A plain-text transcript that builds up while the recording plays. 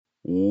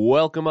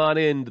Welcome on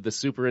in to the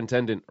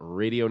Superintendent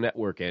Radio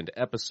Network and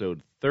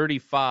episode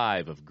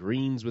 35 of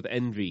Greens with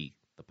Envy,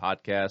 the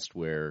podcast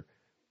where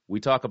we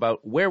talk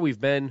about where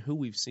we've been, who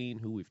we've seen,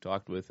 who we've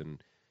talked with,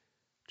 and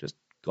just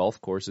golf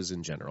courses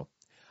in general.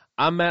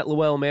 I'm Matt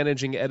Llewell,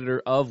 managing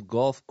editor of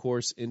Golf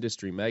Course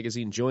Industry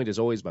Magazine, joined as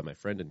always by my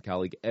friend and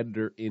colleague,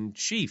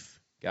 editor-in-chief,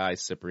 Guy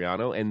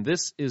Cipriano, and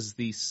this is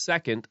the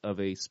second of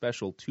a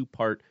special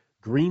two-part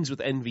Greens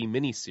with Envy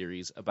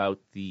miniseries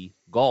about the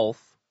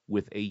golf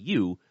with a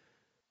U.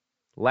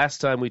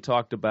 Last time we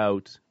talked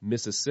about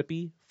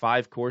Mississippi,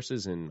 5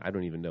 courses in, I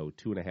don't even know,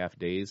 2.5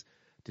 days.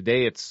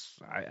 Today it's,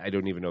 I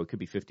don't even know, it could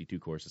be 52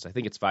 courses. I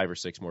think it's 5 or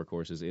 6 more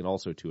courses in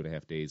also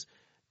 2.5 days.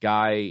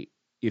 Guy,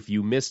 if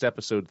you missed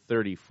episode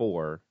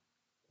 34,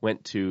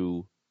 went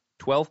to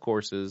 12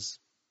 courses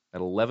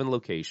at 11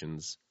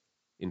 locations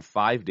in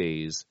 5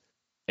 days,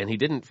 and he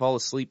didn't fall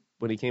asleep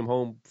when he came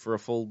home for a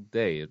full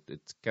day.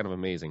 It's kind of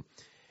amazing.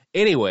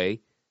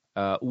 Anyway,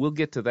 we'll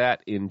get to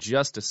that in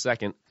just a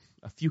second.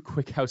 A few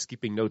quick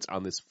housekeeping notes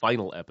on this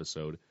final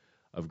episode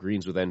of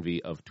Greens with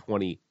Envy of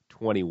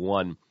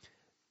 2021.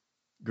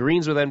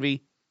 Greens with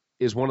Envy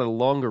is one of the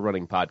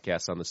longer-running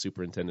podcasts on the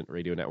Superintendent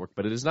Radio Network,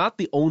 but it is not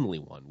the only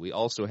one. We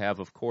also have,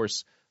 of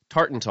course,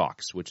 Tartan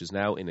Talks, which is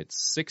now in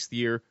its 6th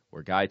year,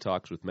 where Guy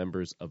talks with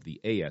members of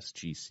the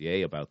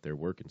ASGCA about their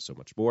work and so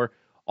much more.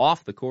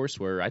 Off the course,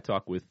 where I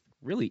talk with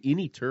really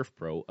any turf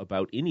pro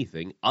about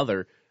anything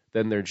other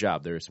than their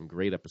job. There are some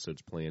great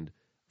episodes planned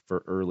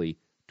for early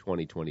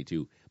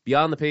 2022.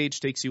 Beyond the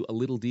Page takes you a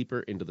little deeper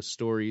into the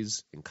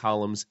stories and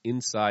columns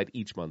inside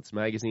each month's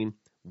magazine.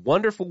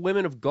 Wonderful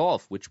Women of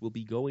Golf, which will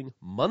be going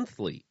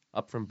monthly,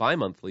 up from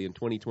bi-monthly in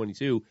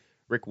 2022.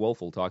 Rick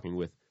Wolfel talking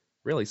with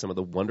really some of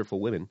the wonderful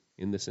women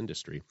in this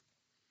industry.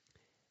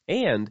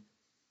 And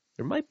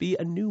there might be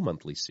a new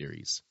monthly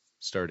series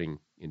starting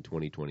in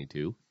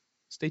 2022.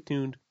 Stay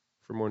tuned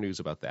for more news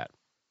about that.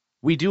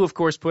 We do, of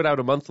course, put out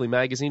a monthly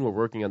magazine. We're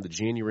working on the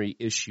January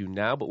issue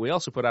now, but we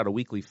also put out a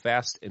weekly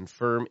Fast and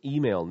Firm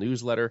email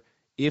newsletter.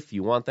 If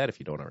you want that, if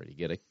you don't already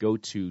get it, go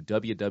to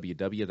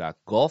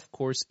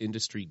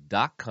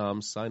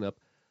www.golfcourseindustry.com. Sign up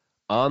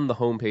on the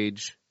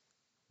homepage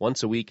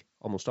once a week,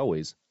 almost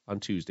always on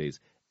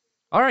Tuesdays.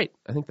 All right,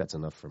 I think that's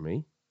enough for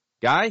me.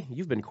 Guy,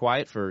 you've been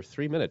quiet for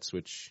 3 minutes,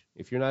 which,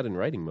 if you're not in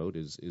writing mode,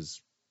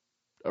 is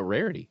a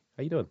rarity.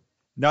 How you doing?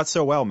 Not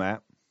so well,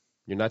 Matt.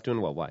 You're not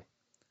doing well. Why?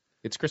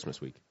 It's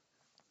Christmas week.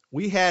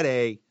 We had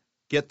a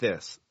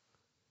guest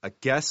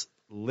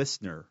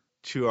listener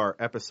to our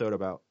episode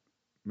about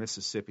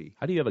Mississippi.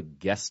 How do you have a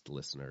guest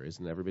listener?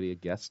 Isn't everybody a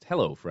guest?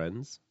 Hello,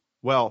 friends.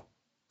 Well,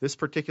 this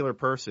particular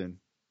person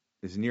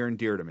is near and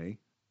dear to me,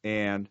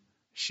 and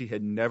she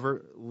had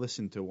never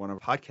listened to one of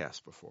our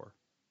podcasts before.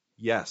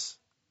 Yes,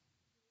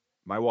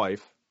 my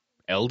wife.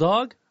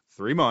 L-Dog?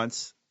 3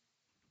 months.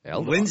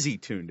 L-Dog. Lindsay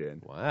tuned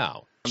in.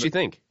 Wow. What did she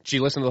think? She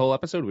listened to the whole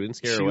episode? We didn't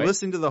scare her away? She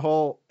listened to the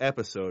whole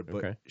episode,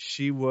 but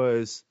she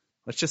was,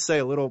 let's just say,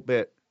 a little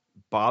bit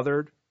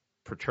bothered,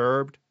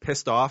 perturbed,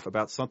 pissed off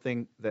about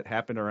something that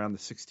happened around the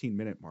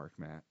 16-minute mark,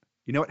 Matt.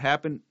 You know what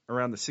happened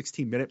around the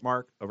 16-minute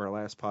mark of our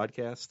last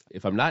podcast?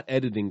 If I'm not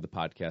editing the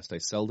podcast, I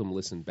seldom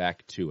listen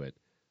back to it.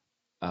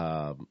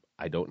 I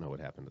don't know what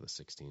happened to the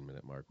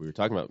 16-minute mark. We were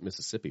talking about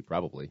Mississippi,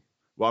 probably.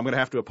 Well, I'm going to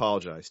have to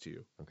apologize to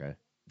you. Okay.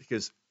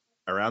 Because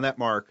around that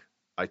mark,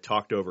 I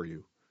talked over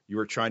you. You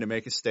were trying to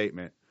make a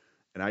statement,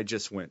 and I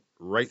just went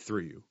right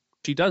through you.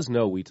 She does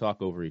know we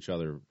talk over each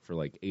other for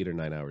like 8 or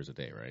 9 hours a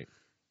day, right?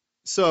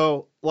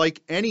 So,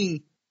 like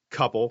any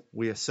couple,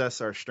 we assess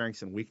our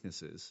strengths and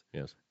weaknesses.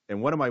 Yes.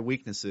 And one of my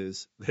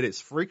weaknesses that is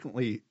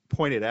frequently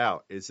pointed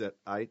out is that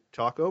I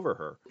talk over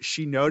her.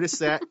 She noticed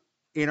that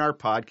in our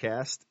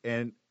podcast,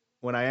 and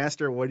when I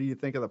asked her, what do you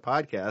think of the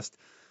podcast,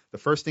 the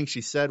first thing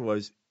she said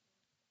was,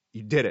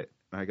 you did it.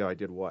 And I go, I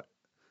did what?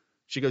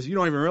 She goes, you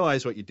don't even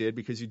realize what you did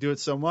because you do it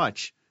so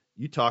much.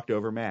 You talked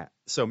over Matt.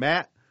 So,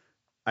 Matt,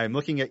 I'm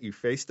looking at you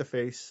face to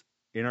face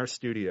in our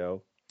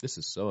studio. This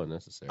is so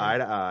unnecessary. Eye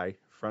to eye,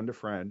 friend to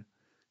friend,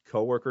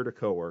 coworker to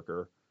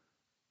coworker.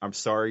 I'm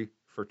sorry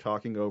for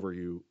talking over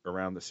you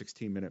around the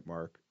 16-minute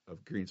mark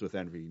of Greens with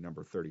Envy,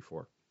 number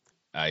 34.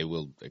 I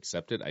will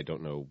accept it. I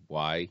don't know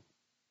why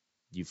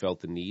you felt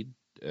the need.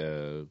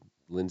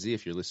 Lindsay,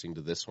 if you're listening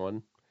to this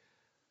one,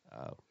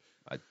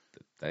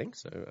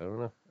 thanks. I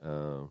don't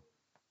know.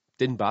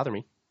 Didn't bother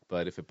me,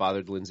 but if it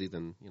bothered Lindsay,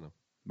 then, you know.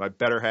 My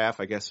better half,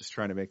 I guess, is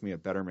trying to make me a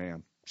better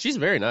man. She's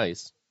very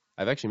nice.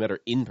 I've actually met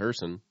her in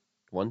person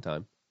one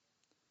time.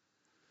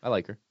 I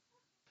like her.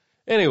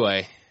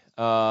 Anyway,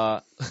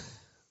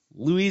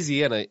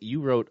 Louisiana,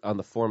 you wrote on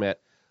the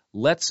format,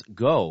 let's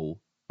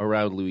go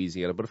around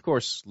Louisiana. But, of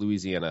course,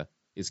 Louisiana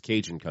is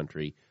Cajun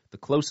country. The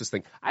closest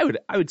thing, I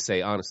would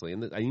say, honestly,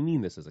 and I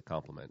mean this as a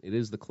compliment, it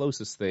is the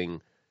closest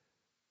thing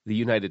the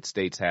United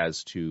States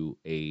has to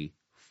a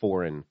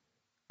foreign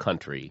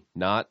country.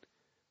 Not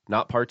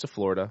parts of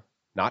Florida,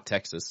 not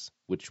Texas,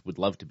 which would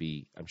love to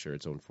be, I'm sure,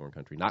 its own foreign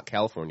country. Not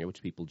California,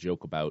 which people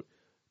joke about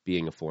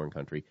being a foreign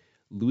country.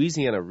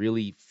 Louisiana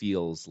really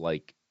feels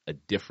like a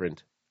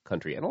different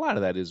country. And a lot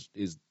of that is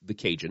the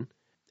Cajun.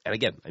 and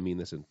again, I mean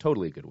this in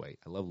totally a good way.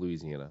 I love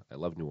Louisiana. I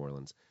love New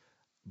Orleans.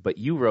 But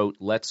you wrote,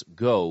 let's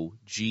go,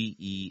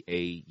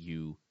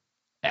 Geaux.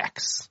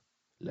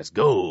 Let's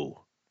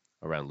go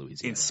around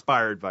Louisiana.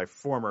 Inspired by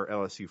former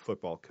LSU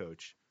football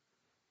coach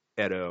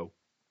Ed O.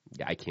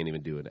 Yeah, I can't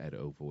even do an Ed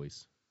O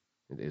voice.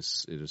 It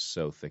is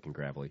so thick and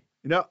gravelly.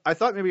 You know, I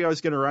thought maybe I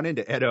was going to run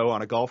into Ed O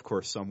on a golf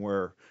course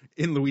somewhere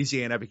in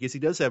Louisiana because he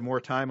does have more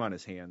time on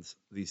his hands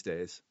these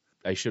days.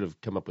 I should have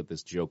come up with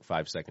this joke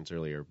 5 seconds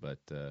earlier, but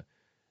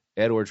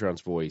Ed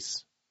Orgeron's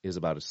voice is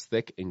about as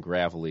thick and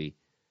gravelly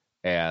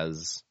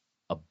as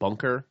a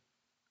bunker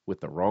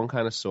with the wrong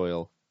kind of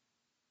soil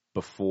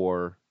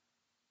before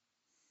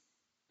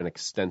an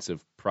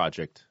extensive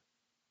project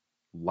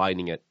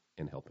lining it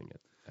and helping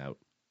it out.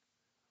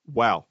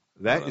 Wow,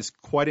 that is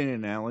quite an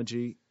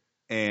analogy,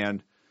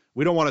 and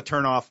we don't want to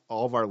turn off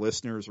all of our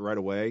listeners right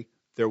away.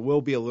 There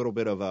will be a little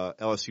bit of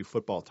LSU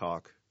football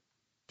talk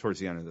towards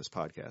the end of this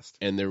podcast.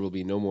 And there will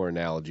be no more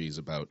analogies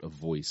about a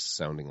voice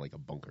sounding like a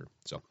bunker.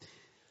 So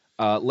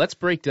let's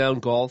break down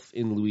golf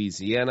in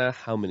Louisiana.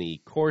 How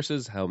many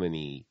courses? How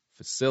many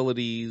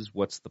facilities?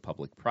 What's the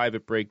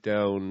public-private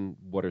breakdown?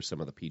 What are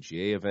some of the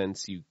PGA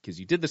events? Because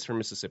you did this for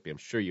Mississippi. I'm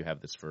sure you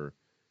have this for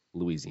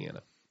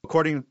Louisiana.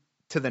 According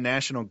to the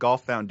National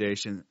Golf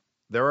Foundation,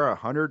 there are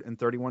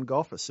 131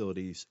 golf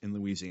facilities in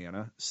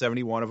Louisiana.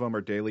 71 of them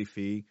are daily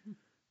fee,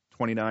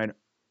 29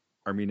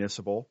 are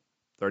municipal,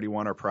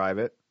 31 are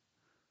private.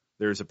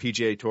 There's a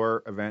PGA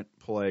Tour event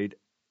played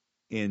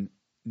in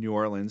New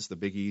Orleans, the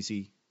Big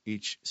Easy,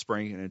 each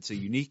spring, and it's a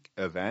unique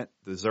event,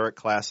 the Zurich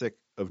Classic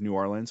of New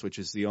Orleans, which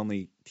is the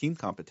only team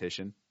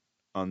competition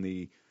on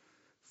the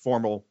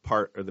formal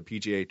part of the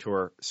PGA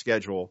Tour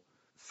schedule.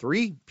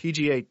 3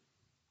 PGA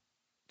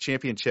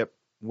Championship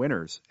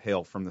winners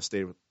hail from the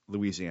state of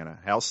Louisiana: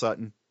 Hal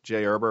Sutton,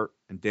 Jay Herbert,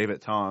 and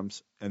David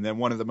Toms. And then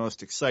one of the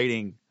most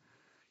exciting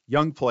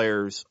young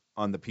players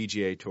on the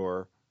PGA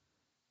Tour,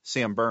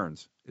 Sam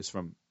Burns, is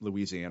from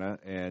Louisiana,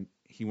 and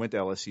he went to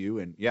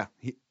LSU. And yeah,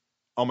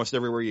 almost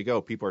everywhere you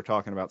go, people are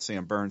talking about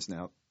Sam Burns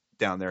now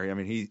down there. I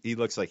mean, he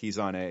looks like he's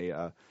on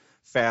a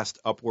fast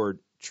upward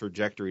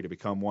trajectory to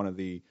become one of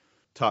the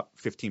top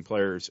 15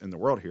 players in the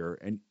world here.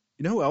 And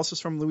you know who else is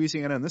from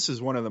Louisiana? And this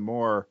is one of the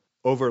more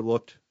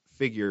overlooked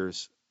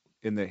figures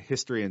in the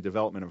history and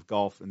development of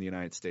golf in the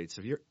United States.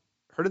 Have you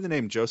heard of the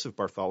name Joseph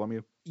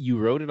Bartholomew? You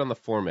wrote it on the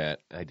format.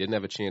 I didn't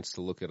have a chance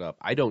to look it up.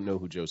 I don't know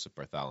who Joseph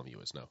Bartholomew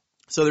is, no.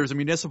 So there's a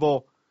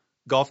municipal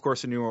golf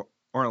course in New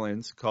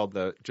Orleans called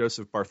the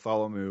Joseph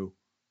Bartholomew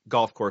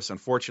Golf Course.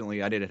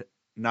 Unfortunately, I did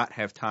not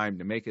have time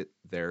to make it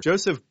there.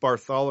 Joseph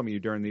Bartholomew,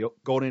 during the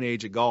golden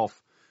age of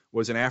golf,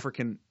 was an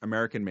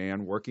African-American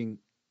man working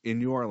in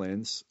New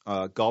Orleans,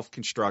 golf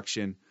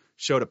construction,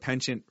 showed a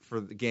penchant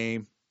for the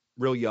game,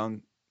 real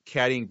young,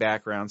 caddying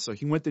background. So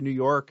he went to New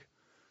York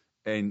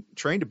and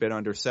trained a bit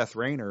under Seth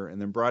Rayner,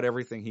 and then brought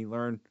everything he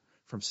learned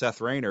from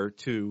Seth Rayner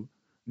to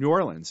New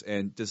Orleans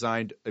and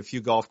designed a few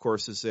golf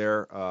courses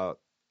there, a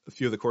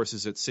few of the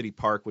courses at City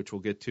Park, which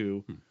we'll get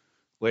to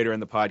later in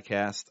the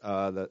podcast,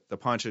 the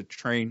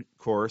Pontchartrain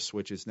course,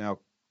 which is now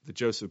the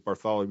Joseph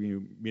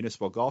Bartholomew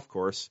Municipal Golf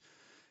Course.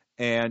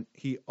 And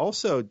he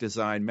also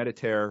designed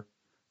Mediterre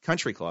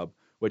Country Club,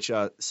 which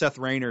Seth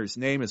Rayner's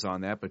name is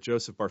on that, but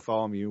Joseph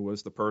Bartholomew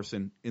was the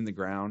person in the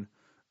ground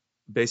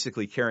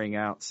basically carrying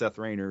out Seth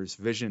Rayner's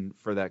vision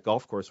for that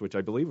golf course, which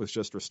I believe was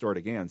just restored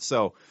again.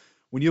 So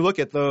when you look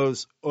at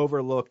those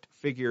overlooked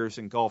figures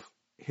in golf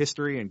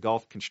history and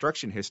golf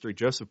construction history,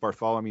 Joseph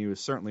Bartholomew is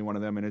certainly one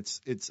of them. And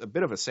it's a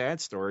bit of a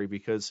sad story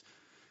because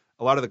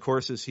a lot of the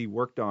courses he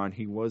worked on,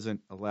 he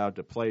wasn't allowed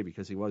to play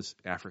because he was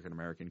African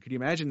American. Could you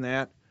imagine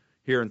that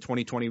here in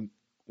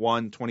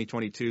 2021,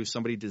 2022,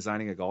 somebody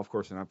designing a golf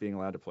course and not being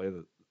allowed to play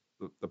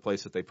the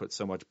place that they put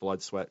so much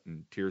blood, sweat,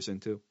 and tears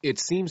into? It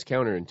seems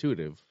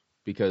counterintuitive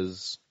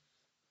because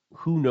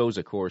who knows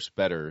a course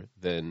better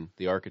than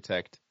the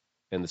architect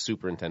and the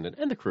superintendent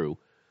and the crew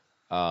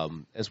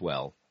as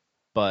well.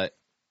 But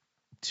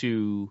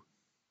to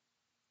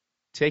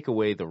take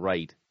away the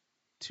right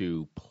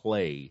to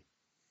play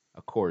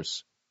a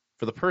course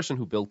for the person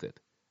who built it,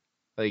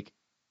 like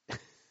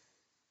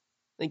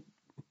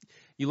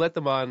you let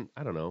them on,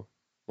 I don't know,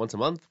 once a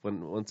month,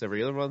 once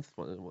every other month,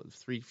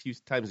 few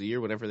times a year,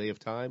 whenever they have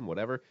time,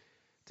 whatever,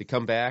 to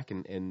come back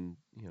and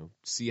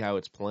see how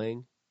it's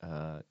playing.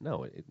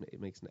 No,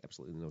 it makes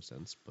absolutely no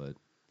sense. But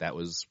that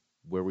was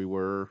where we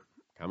were.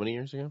 How many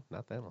years ago?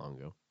 Not that long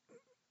ago.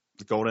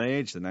 The golden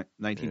age, the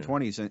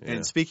 1920s.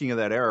 And speaking of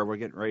that era, we're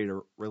getting ready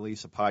to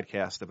release a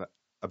podcast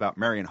about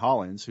Marion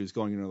Hollins, who's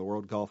going into the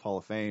World Golf Hall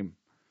of Fame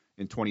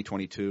in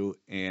 2022.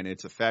 And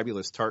it's a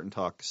fabulous Tartan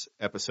Talks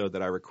episode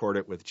that I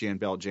recorded with Jan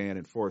Bell-Jan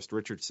and Forrest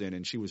Richardson.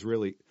 And she was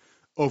really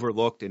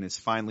overlooked and is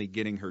finally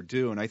getting her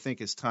due. And I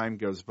think as time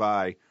goes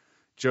by,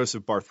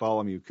 Joseph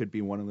Bartholomew could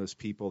be one of those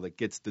people that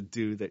gets the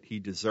due that he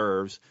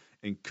deserves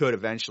and could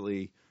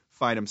eventually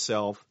find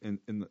himself in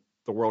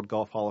the World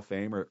Golf Hall of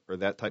Fame or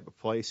that type of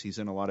place. He's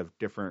in a lot of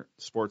different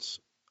sports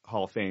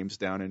Hall of Fames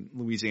down in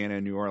Louisiana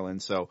and New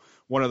Orleans. So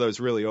one of those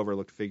really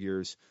overlooked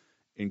figures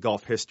in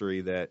golf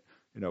history that,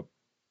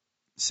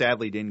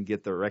 sadly didn't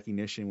get the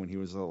recognition when he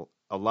was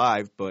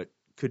alive, but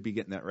could be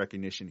getting that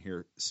recognition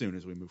here soon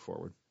as we move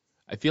forward.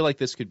 I feel like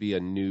this could be a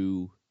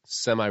new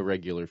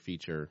semi-regular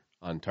feature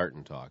on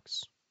Tartan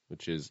Talks,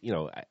 which is, I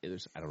don't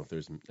know if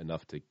there's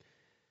enough to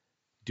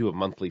do it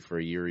monthly for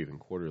a year, even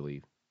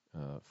quarterly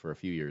for a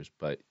few years,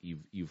 but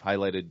you've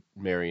highlighted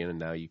Marion, and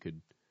now you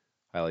could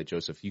highlight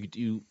Joseph. You could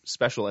do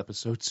special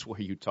episodes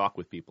where you talk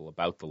with people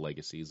about the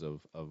legacies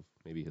of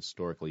maybe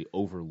historically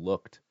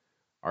overlooked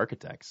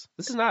architects.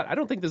 I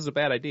don't think this is a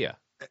bad idea.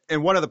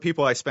 And one of the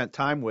people I spent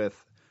time with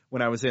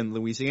when I was in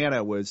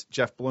Louisiana was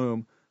Jeff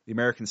Bloom, the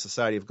American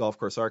Society of Golf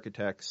Course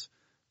Architects,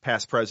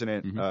 past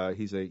president. Mm-hmm.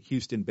 He's a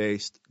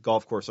Houston-based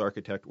golf course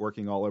architect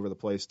working all over the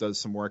place, does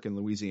some work in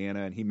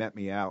Louisiana, and he met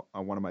me out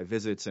on one of my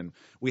visits, and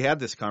we had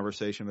this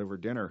conversation over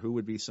dinner. Who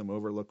would be some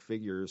overlooked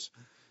figures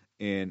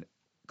in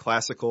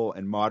classical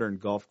and modern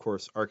golf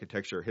course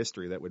architecture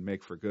history that would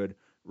make for good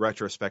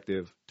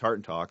retrospective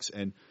Tartan Talks?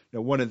 And I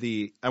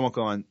won't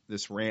go on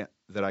this rant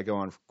that I go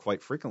on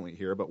quite frequently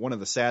here, but one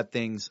of the sad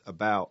things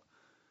about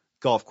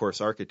golf course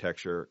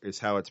architecture is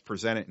how it's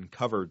presented and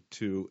covered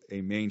to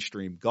a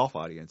mainstream golf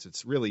audience.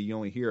 It's really, you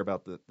only hear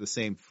about the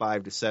same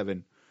 5 to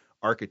 7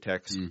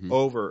 architects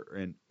over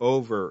and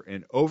over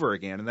and over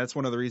again. And that's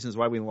one of the reasons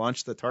why we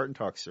launched the Tartan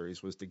Talk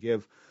series, was to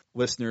give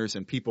listeners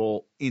and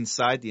people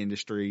inside the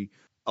industry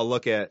a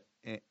look at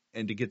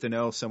and to get to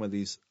know some of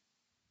these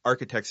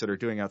architects that are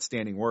doing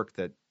outstanding work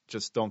that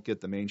just don't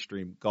get the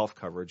mainstream golf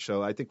coverage.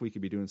 So I think we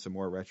could be doing some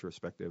more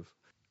retrospective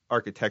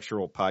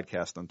architectural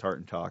podcast on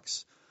Tartan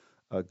Talks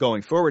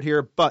going forward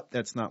here, but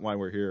that's not why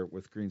we're here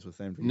with Greens with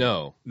Envy.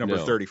 No. Number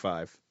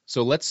 35.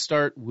 So let's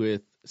start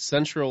with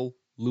Central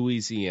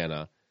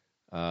Louisiana.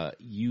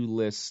 You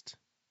list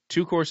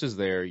 2 courses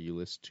there. You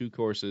list 2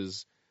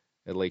 courses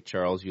at Lake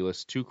Charles. You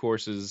list 2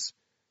 courses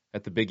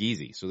at the Big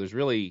Easy. So there's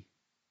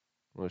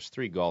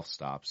 3 golf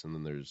stops, and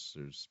then there's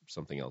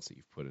something else that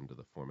you've put into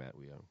the format.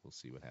 We'll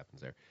see what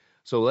happens there.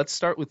 So let's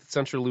start with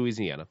Central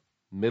Louisiana,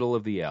 middle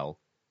of the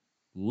L.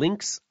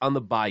 Links on the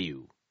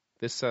Bayou.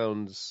 This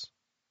sounds...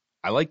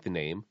 I like the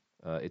name.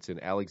 It's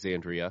in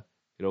Alexandria.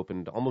 It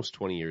opened almost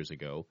 20 years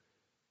ago.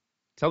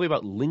 Tell me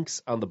about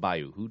Links on the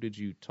Bayou. Who did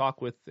you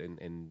talk with,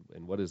 and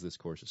what is this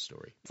course's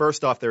story?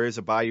 First off, there is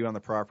a bayou on the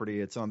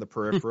property. It's on the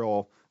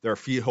peripheral. There are a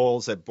few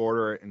holes that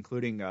border it,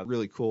 including a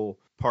really cool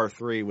par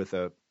 3 with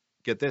a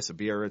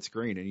Biarritz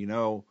green. And you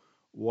know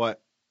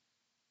what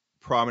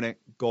prominent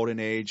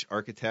Golden Age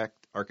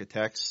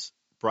architects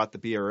brought the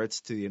Biarritz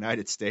to the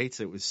United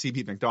States? It was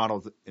C.B.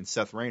 Macdonald and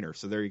Seth Rayner.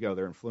 So there you go.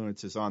 Their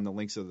influence is on the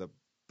Links of the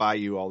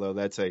Bayou, although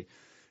it's a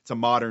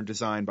modern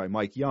design by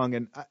Mike Young.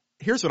 And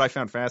here's what I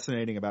found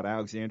fascinating about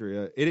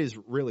Alexandria. It is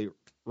really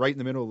right in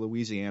the middle of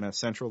Louisiana,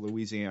 central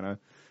Louisiana,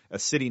 a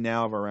city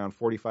now of around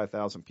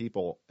 45,000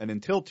 people. And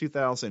until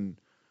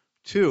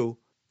 2002,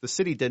 the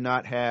city did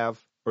not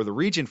have, or the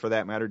region for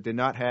that matter, did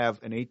not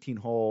have an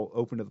 18-hole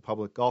open to the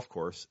public golf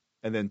course.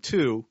 And then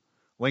 2,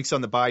 Links on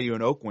the Bayou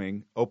and Oak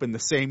Wing opened the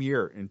same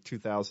year in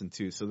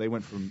 2002. So they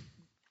went from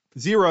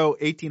 0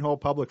 18-hole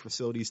public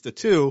facilities to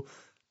 2.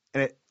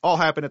 And it all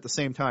happened at the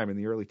same time in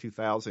the early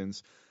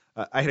 2000s.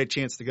 I had a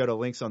chance to go to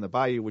Links on the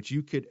Bayou, which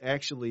you could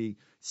actually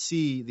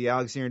see the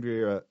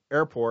Alexandria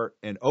Airport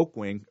and Oak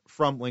Wing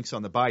from Links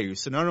on the Bayou.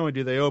 So not only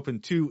do they open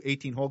 2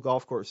 18-hole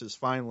golf courses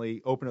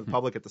finally open to the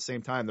public at the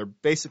same time, they're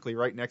basically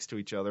right next to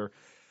each other.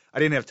 I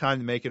didn't have time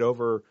to make it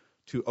over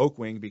to Oak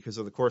Wing because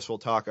of the course we'll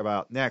talk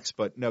about next,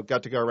 but no,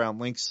 got to go around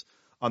Links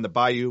on the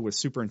Bayou with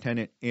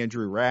Superintendent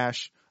Andrew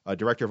Rash,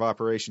 Director of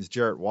Operations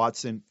Jarrett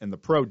Watson, and the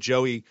pro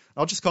Joey.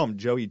 I'll just call him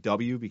Joey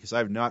W because I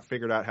have not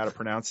figured out how to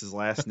pronounce his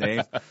last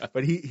name.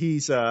 But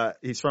he's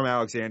from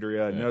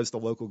Alexandria and knows the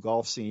local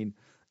golf scene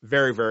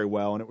very, very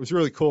well. And it was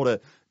really cool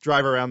to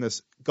drive around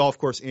this golf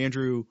course.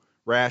 Andrew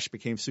Rash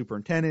became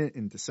superintendent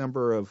in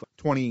December of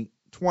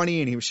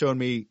 2020, and he was showing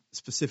me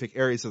specific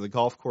areas of the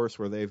golf course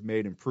where they've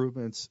made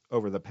improvements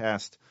over the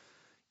past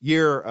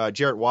year.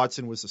 Jarrett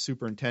Watson was the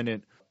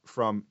superintendent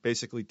from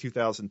basically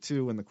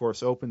 2002 when the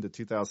course opened to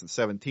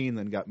 2017,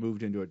 then got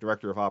moved into a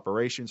director of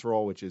operations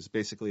role, which is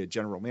basically a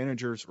general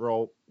manager's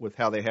role with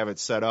how they have it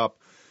set up.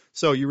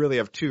 So you really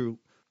have 2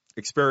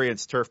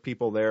 experienced turf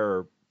people there,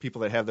 or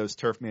people that have those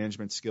turf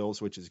management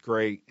skills, which is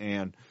great.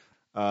 And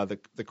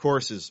the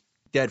course is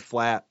dead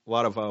flat, a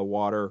lot of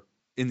water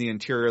in the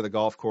interior of the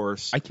golf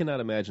course. I cannot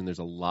imagine there's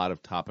a lot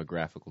of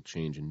topographical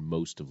change in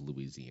most of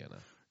Louisiana.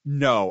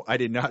 No, I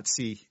did not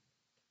see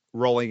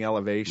rolling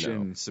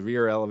elevation,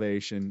 severe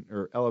elevation,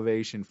 or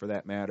elevation for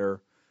that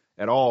matter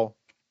at all.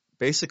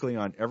 Basically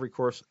on every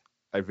course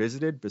I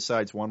visited,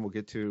 besides one we'll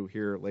get to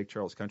here at Lake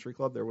Charles Country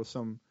Club, there was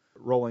some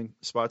rolling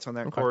spots on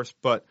that course.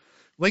 But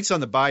Links on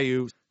the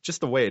Bayou,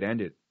 just the way it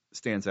ended,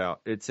 stands out.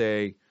 It's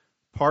a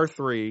par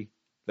 3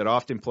 that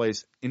often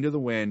plays into the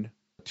wind,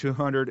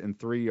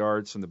 203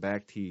 yards from the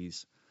back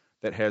tees,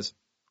 that has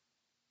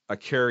a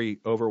carry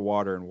over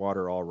water and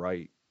water all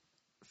right,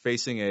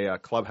 facing a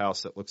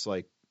clubhouse that looks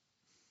like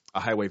a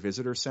highway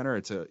visitor center.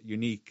 It's a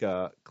unique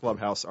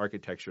clubhouse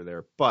architecture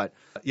there. But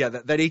yeah,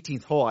 that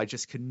 18th hole, I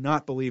just could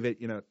not believe it.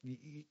 You know,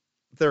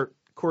 there are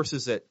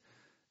courses that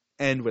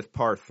end with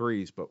par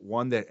threes, but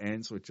one that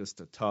ends with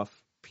just a tough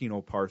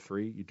penal par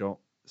three. You don't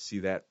see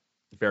that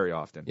very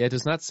often. Yeah, it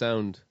does not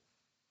sound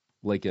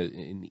like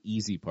an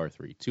easy par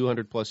three.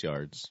 200 plus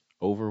yards,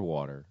 over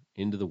water,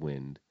 into the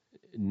wind.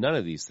 None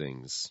of these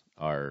things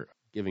are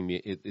giving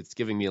me, it's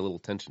giving me a little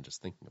tension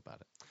just thinking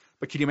about it.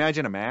 But can you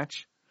imagine a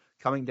match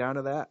coming down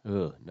to that?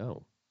 Ugh,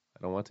 no,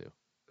 I don't want to.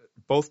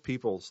 Both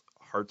people's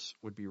hearts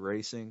would be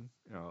racing.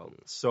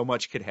 So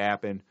much could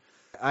happen.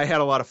 I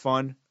had a lot of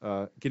fun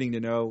getting to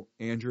know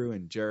Andrew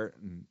and Jarrett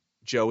and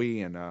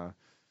Joey. And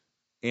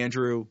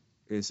Andrew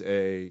is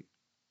a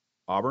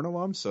Auburn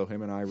alum, so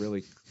him and I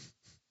really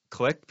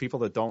clicked. People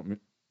that don't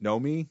know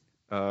me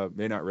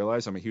may not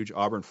realize I'm a huge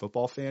Auburn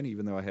football fan,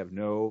 even though I have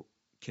no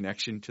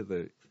connection to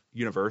the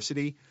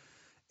university.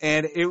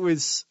 And it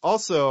was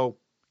also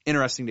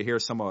interesting to hear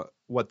some of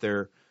what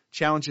their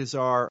challenges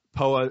are.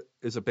 POA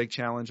is a big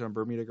challenge on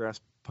Bermuda grass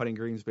putting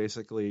greens.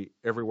 Basically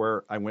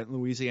everywhere I went in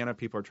Louisiana,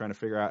 people are trying to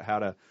figure out how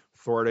to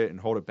thwart it and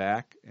hold it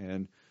back.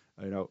 And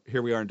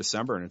here we are in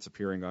December, and it's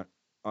appearing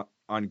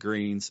on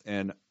greens.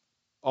 And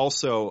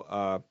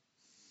also,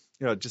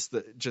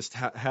 just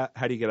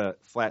how do you get a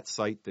flat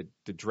site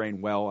to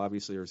drain well?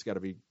 Obviously, there's got to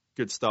be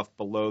good stuff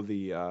below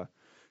the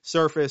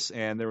surface.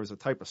 And there was a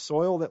type of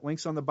soil that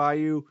Links on the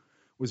Bayou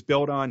was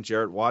built on.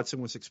 Jarrett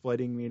Watson was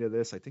explaining me to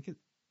this. I think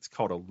it's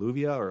called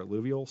alluvia or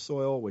alluvial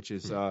soil, which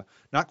is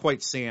not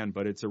quite sand,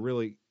 but it's a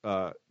really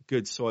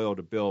good soil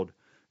to build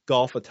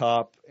golf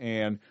atop.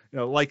 And,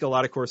 like a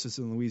lot of courses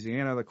in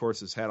Louisiana, the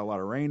course has had a lot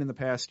of rain in the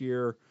past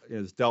year. It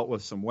has dealt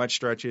with some wet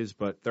stretches,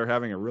 but they're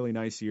having a really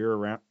nice year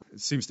around.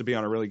 It seems to be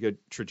on a really good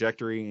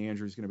trajectory.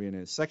 Andrew's going to be in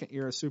his second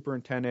year as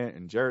superintendent,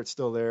 and Jarrett's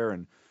still there,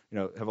 and,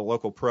 have a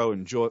local pro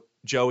in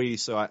Joey.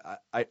 So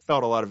I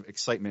felt a lot of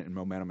excitement and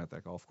momentum at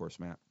that golf course,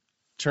 Matt.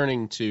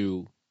 Turning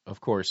to,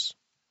 of course,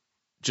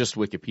 just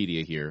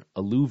Wikipedia here,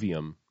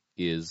 alluvium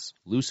is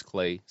loose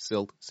clay,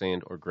 silt,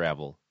 sand, or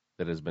gravel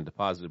that has been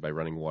deposited by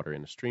running water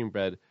in a stream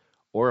bed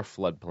or a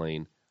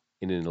floodplain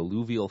in an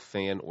alluvial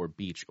fan or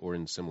beach or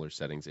in similar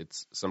settings.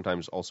 It's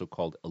sometimes also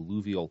called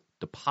alluvial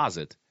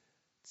deposit.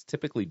 It's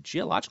typically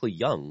geologically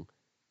young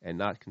and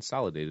not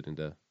consolidated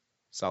into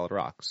solid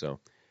rock. So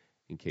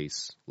in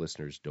case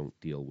listeners don't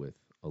deal with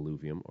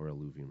alluvium or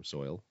alluvium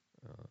soil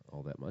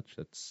all that much,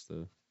 that's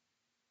the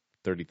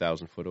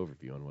 30,000-foot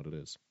overview on what it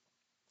is.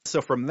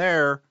 So from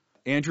there,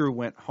 Andrew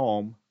went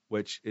home,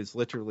 which is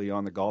literally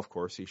on the golf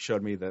course. He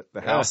showed me the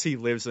house he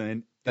lives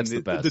in. That's and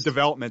the best. The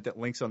development that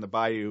Links on the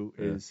Bayou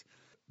is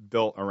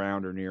built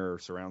around or near or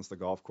surrounds the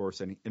golf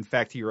course. And in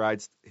fact, he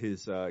rides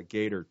his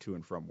gator to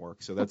and from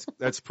work. So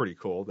that's pretty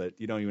cool that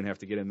you don't even have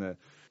to get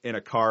in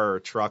a car or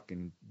a truck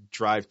and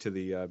drive to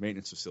the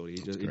maintenance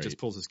facility. He just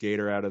pulls his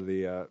gator out of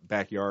the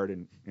backyard,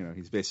 and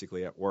he's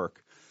basically at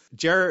work.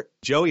 Jarrett,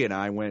 Joey, and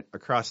I went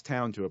across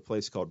town to a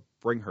place called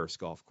Bringhurst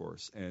Golf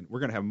Course, and we're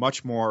going to have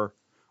much more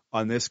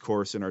on this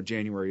course in our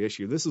January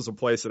issue. This is a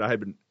place that I had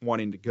been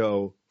wanting to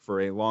go for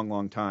a long,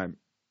 long time,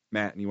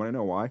 Matt, and you want to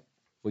know why?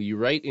 Well, you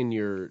write in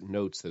your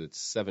notes that it's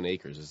 7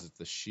 acres. Is it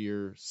the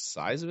sheer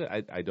size of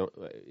it? I don't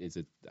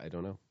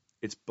know.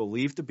 It's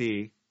believed to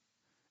be,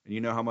 and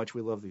you know how much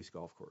we love these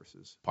golf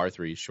courses. Par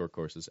 3s, short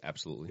courses,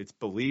 absolutely. It's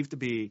believed to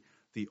be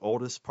the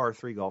oldest par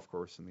 3 golf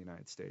course in the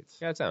United States.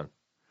 Yeah, it's down.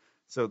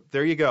 So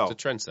there you go.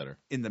 It's a trendsetter.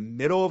 In the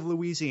middle of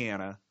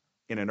Louisiana,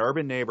 in an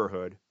urban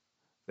neighborhood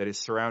that is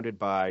surrounded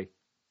by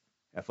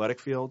athletic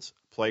fields,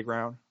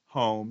 playground,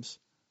 homes,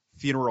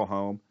 funeral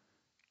home,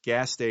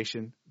 gas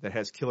station that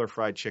has killer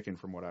fried chicken,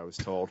 from what I was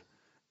told,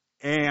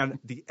 and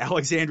the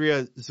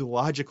Alexandria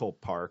Zoological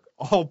Park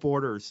all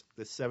borders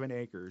the 7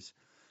 acres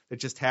that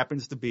just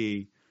happens to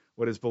be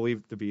what is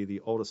believed to be the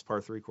oldest par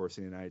 3 course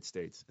in the United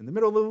States, in the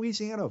middle of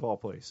Louisiana of all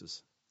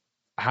places.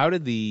 How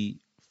did the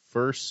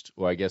first,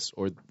 or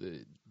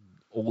the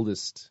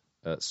oldest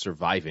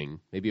surviving,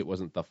 maybe it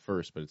wasn't the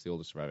first, but it's the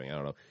oldest surviving, I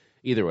don't know.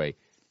 Either way,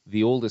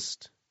 the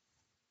oldest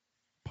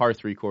par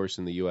 3 course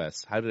in the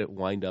U.S., how did it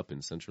wind up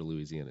in central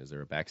Louisiana? Is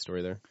there a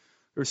backstory there?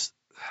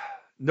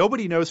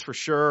 Nobody knows for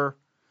sure,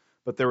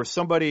 but there was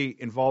somebody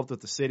involved with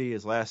the city.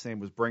 His last name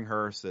was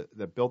Bringhurst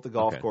that built the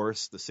golf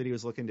course. The city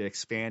was looking to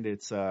expand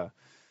its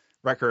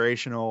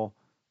recreational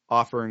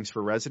offerings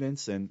for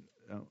residents, and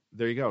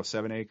there you go,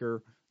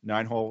 7-acre,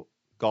 9-hole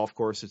golf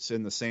course. It's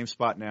in the same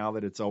spot now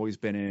that it's always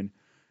been in.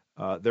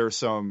 There are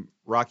some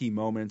rocky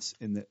moments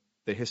in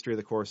the history of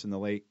the course in the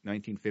late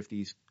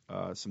 1950s.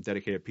 Some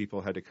dedicated people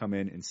had to come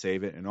in and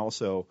save it. And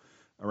also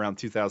around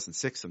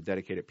 2006, some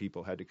dedicated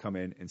people had to come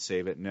in and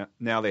save it.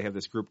 Now they have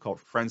this group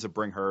called Friends of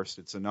Bringhurst.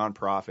 It's a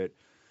nonprofit.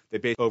 They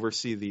basically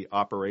oversee the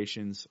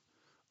operations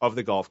of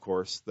the golf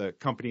course. The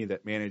company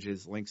that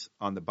manages Links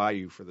on the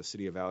Bayou for the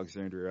city of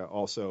Alexandria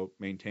also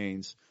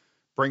maintains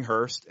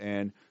Bringhurst,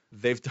 and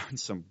they've done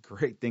some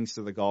great things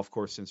to the golf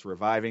course since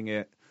reviving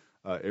it.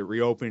 It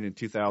reopened in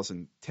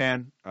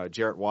 2010.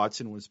 Jarrett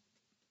Watson was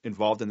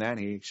involved in that.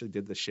 He actually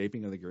did the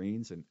shaping of the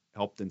greens and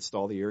helped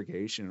install the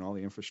irrigation and all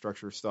the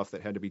infrastructure stuff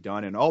that had to be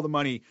done. And all the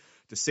money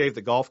to save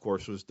the golf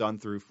course was done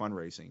through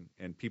fundraising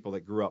and people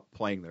that grew up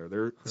playing there.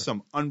 There are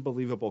some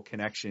unbelievable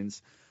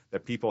connections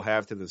that people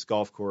have to this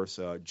golf course.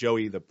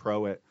 Joey, the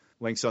pro at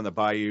Links on the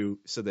Bayou,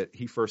 said that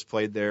he first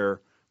played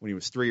there when he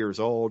was 3 years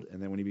old,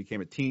 and then when he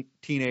became a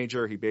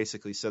teenager, he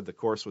basically said the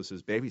course was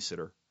his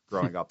babysitter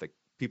growing up. That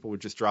people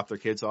would just drop their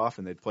kids off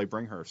and they'd play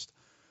Bringhurst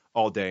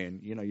all day,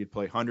 and you'd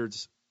play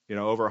hundreds,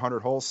 over 100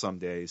 holes some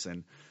days,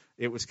 and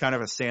it was kind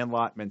of a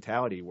sandlot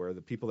mentality where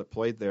the people that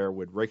played there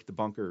would rake the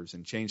bunkers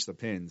and change the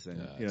pins,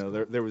 and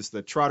cool. There was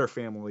the Trotter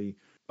family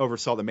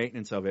oversaw the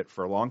maintenance of it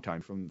for a long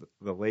time, from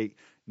the late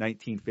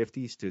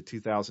 1950s to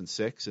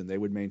 2006, and they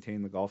would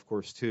maintain the golf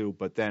course too.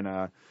 But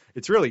then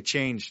it's really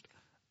changed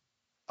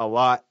a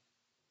lot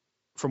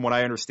from what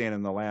I understand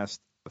in the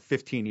last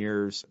 15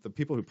 years. The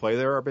people who play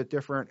there are a bit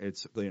different.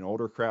 It's really an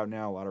older crowd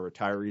now, a lot of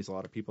retirees, a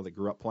lot of people that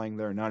grew up playing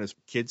there, not as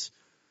kids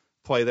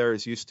play there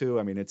as used to.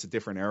 I mean, it's a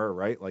different era,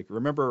 right? Like,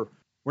 remember,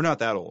 we're not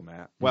that old,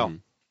 Matt. Well,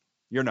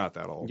 you're not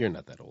that old. You're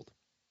not that old.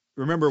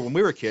 Remember when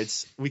we were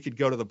kids, we could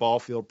go to the ball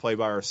field, play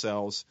by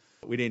ourselves.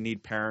 We didn't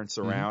need parents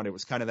around. It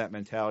was kind of that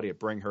mentality at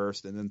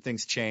Bringhurst, and then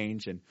things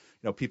change, and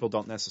people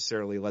don't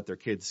necessarily let their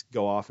kids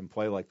go off and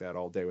play like that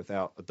all day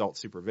without adult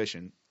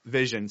supervision.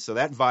 So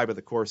that vibe of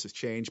the course has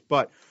changed,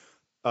 but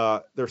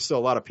there's still a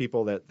lot of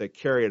people that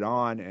carry it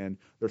on, and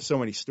there's so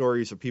many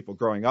stories of people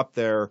growing up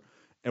there.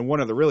 And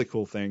one of the really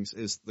cool things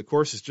is the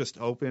course is just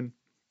open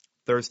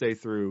Thursday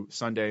through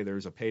Sunday.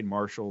 There's a paid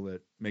marshal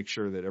that makes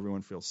sure that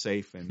everyone feels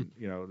safe, and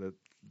that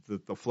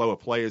the flow of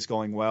play is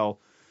going well.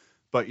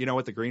 But you know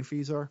what the green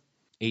fees are?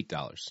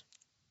 $8.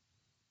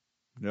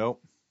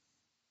 Nope.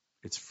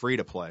 It's free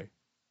to play.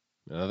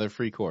 Another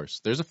free course.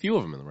 There's a few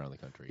of them around the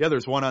country. Yeah,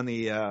 there's one on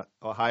the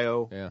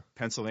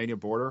Ohio-Pennsylvania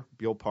border,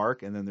 Beale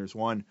Park, and then there's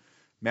one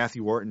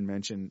Matthew Wharton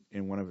mentioned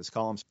in one of his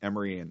columns,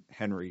 Emory and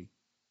Henry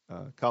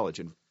College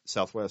in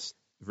Southwest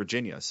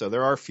Virginia. So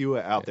there are a few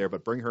out there,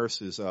 but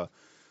Bringhurst is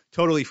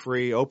totally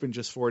free, open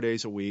just 4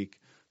 days a week.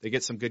 They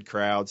get some good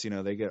crowds.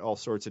 They get all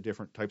sorts of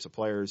different types of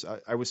players.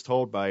 I was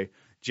told by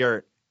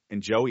Jarrett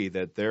and Joey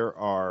that there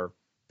are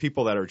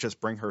people that are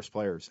just Bringhurst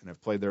players and have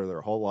played there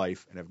their whole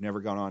life and have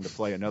never gone on to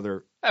play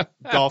another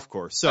golf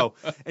course. So,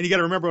 and you got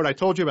to remember what I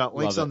told you about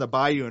Links on the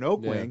Bayou and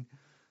Oak Wing.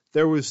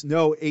 There was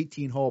no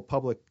 18-hole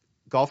public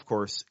golf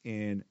course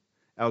in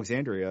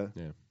Alexandria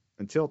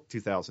until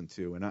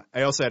 2002. And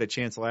I also had a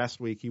chance last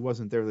week. He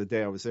wasn't there the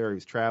day I was there. He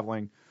was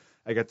traveling.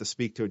 I got to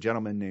speak to a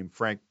gentleman named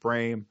Frank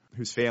Brame,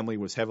 whose family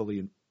was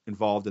heavily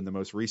involved in the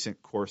most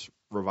recent course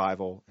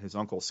revival. His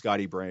uncle,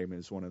 Scotty Brame,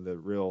 is one of the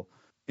real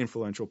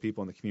influential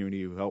people in the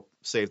community who helped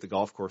save the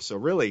golf course. So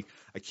really,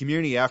 a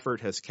community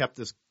effort has kept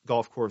this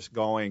golf course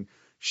going.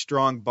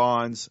 Strong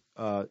bonds,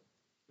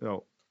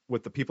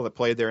 with the people that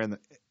played there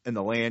in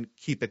the land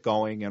keep it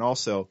going, and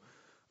also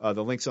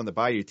the Links on the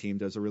Bayou team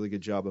does a really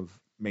good job of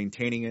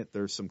maintaining it.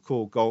 There's some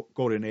cool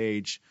golden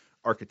age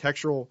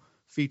architectural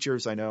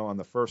features. I know on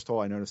the first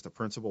hole, I noticed the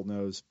principal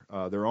knows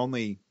there are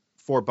only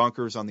 4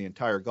 bunkers on the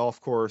entire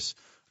golf course.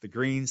 The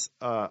greens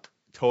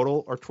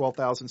total are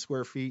 12,000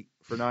 square feet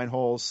for 9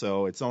 holes,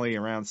 so it's only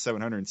around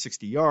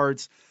 760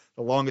 yards.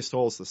 The longest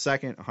hole is the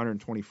second,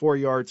 124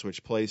 yards,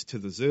 which plays to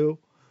the zoo.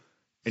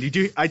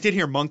 And I did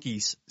hear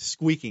monkeys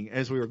squeaking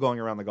as we were going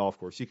around the golf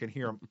course. You can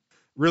hear them.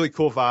 Really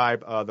cool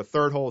vibe. The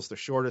third hole is the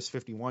shortest,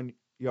 51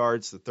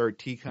 yards. The third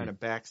tee kind of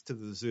backs to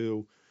the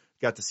zoo.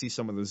 Got to see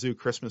some of the zoo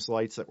Christmas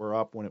lights that were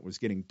up when it was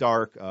getting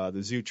dark.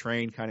 The zoo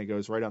train kind of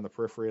goes right on the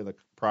periphery of the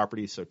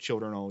property, so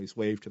children always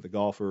wave to the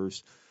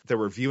golfers. There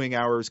were viewing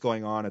hours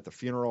going on at the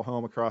funeral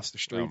home across the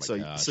street, so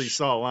you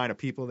saw a line of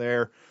people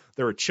there.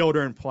 There were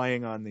children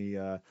playing on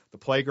the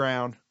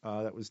playground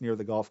that was near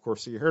the golf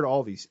course. So you heard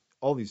all these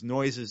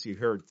noises.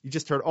 You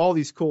just heard all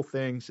these cool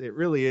things. It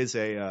really is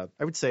I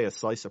would say a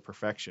slice of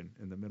perfection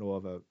in the middle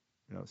of a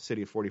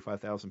city of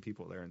 45,000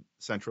 people there in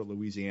central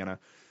Louisiana.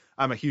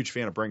 I'm a huge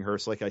fan of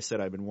Bringhurst. Like I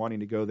said, I've been wanting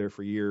to go there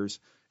for years.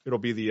 It'll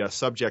be the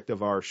subject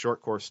of our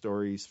short course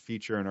stories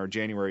feature in our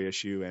January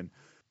issue. And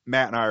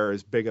Matt and I are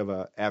as big of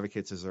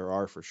advocates as there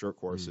are for short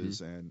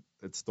courses. And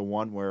it's the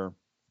one where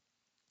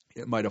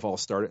it might have all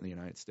started in the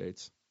United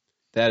States.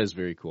 That is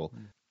very cool.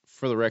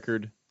 For the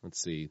record,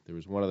 let's see. There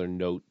was one other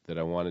note that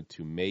I wanted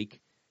to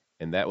make,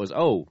 and that was,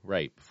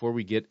 before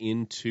we get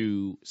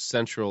into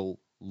central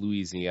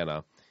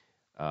Louisiana,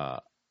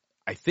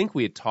 I think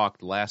we had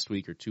talked last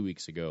week or 2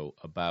 weeks ago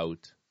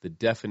about the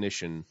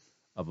definition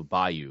of a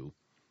bayou.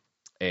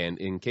 And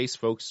in case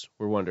folks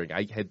were wondering,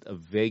 I had a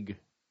vague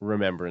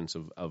remembrance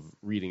of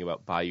reading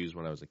about bayous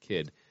when I was a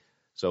kid.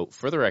 So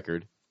for the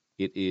record,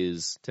 it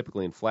is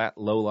typically in flat,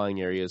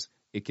 low-lying areas.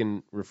 It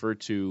can refer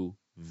to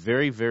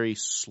very, very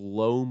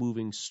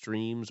slow-moving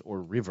streams or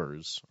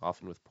rivers,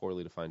 often with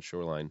poorly defined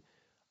shoreline,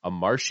 a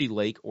marshy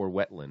lake or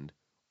wetland,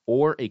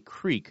 or a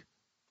creek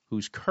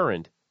whose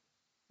current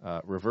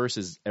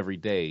reverses every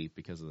day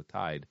because of the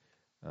tide,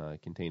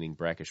 containing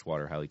brackish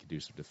water, highly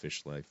conducive to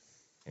fish life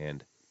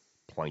and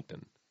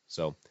plankton.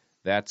 So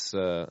that's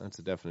a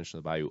definition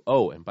of the bayou.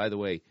 Oh, and by the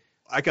way,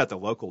 I got the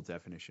local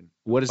definition.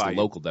 What is bayou.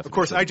 The local definition? Of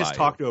course, of I just bayou?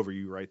 Talked over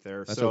you right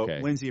there. That's so,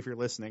 okay. Lindsay, if you're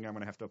listening, I'm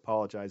going to have to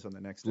apologize on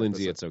the next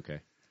Lindsay, episode. it's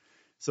okay.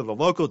 So the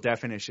local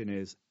definition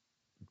is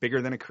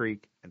bigger than a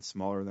creek and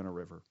smaller than a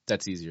river.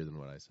 That's easier than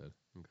what I said.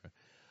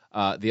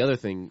 Okay. The other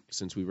thing,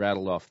 since we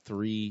rattled off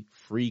 3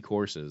 free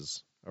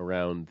courses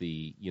around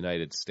the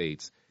United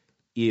States,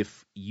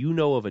 if you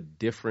know of a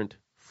different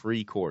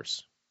free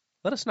course,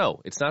 let us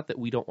know. It's not that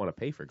we don't want to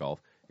pay for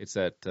golf. It's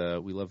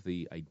that we love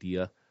the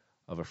idea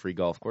of a free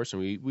golf course,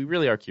 and we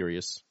really are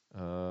curious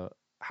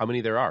how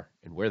many there are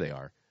and where they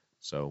are.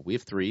 So we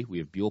have 3. We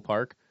have Buell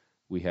Park,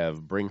 we have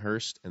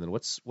Bringhurst, and then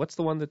what's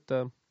the one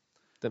that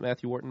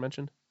Matthew Wharton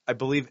mentioned? I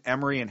believe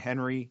Emory and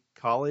Henry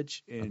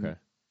College in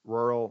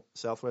rural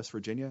Southwest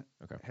Virginia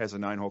has a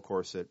 9-hole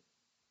course that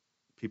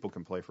people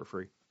can play for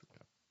free.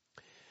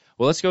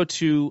 Well, let's go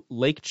to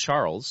Lake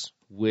Charles,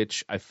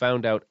 which I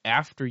found out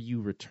after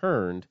you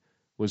returned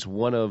was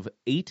one of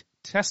 8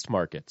 test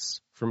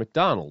markets for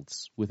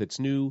McDonald's with its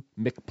new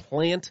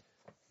McPlant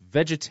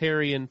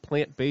vegetarian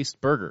plant-based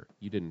burger.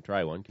 You didn't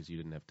try one because you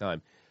didn't have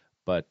time,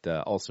 but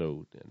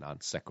also non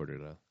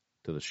sequitur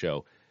to the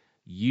show.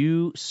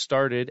 You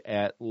started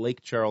at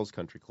Lake Charles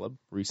Country Club,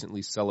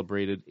 recently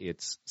celebrated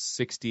its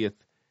 60th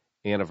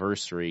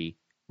anniversary.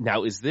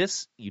 Now, is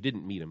this, you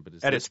didn't meet him, but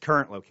is at this, its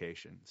current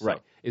location. So.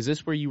 Right. Is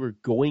this where you were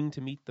going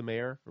to meet the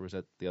mayor, or was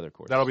that the other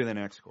course? That'll be the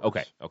next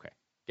course. Okay.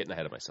 Getting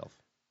ahead of myself.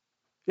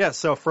 Yeah,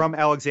 so from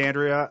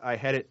Alexandria, I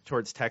headed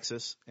towards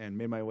Texas and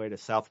made my way to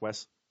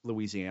southwest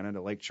Louisiana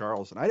to Lake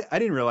Charles. And I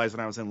didn't realize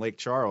when I was in Lake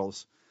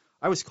Charles,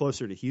 I was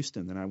closer to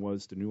Houston than I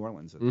was to New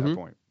Orleans at that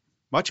point.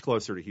 Much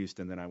closer to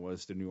Houston than I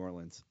was to New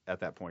Orleans at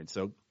that point.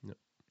 So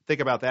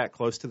think about that,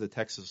 close to the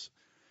Texas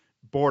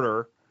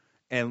border.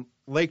 And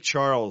Lake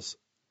Charles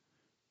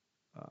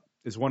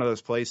is one of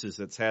those places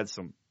that's had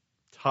some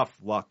tough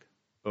luck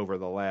over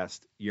the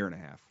last year and a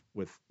half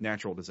with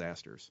natural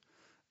disasters.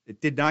 It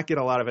did not get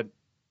a lot of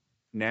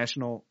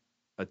national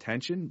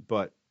attention,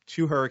 but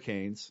 2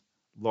 hurricanes,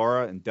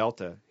 Laura and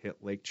Delta,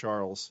 hit Lake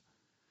Charles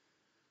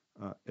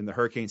in the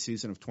hurricane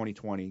season of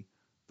 2020.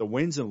 The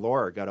winds in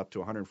Laura got up to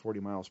 140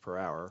 miles per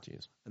hour.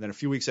 Jeez. And then a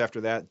few weeks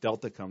after that,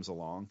 Delta comes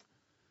along.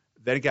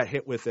 Then it got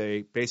hit with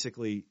a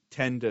basically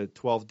 10 to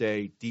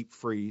 12-day deep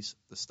freeze,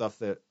 the stuff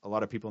that a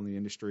lot of people in the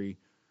industry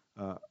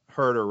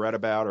heard or read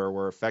about or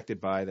were affected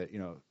by that,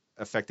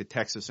 affected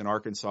Texas and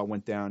Arkansas,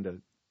 went down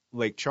to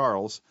Lake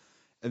Charles.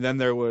 And then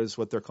there was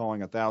what they're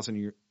calling a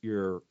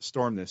 1,000-year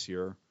storm this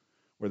year,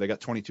 where they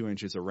got 22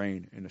 inches of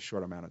rain in a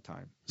short amount of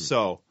time.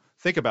 So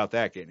think about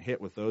that, getting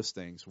hit with those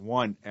things,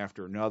 one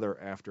after another,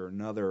 after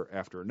another,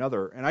 after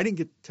another. And I didn't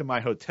get to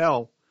my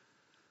hotel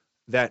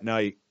that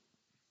night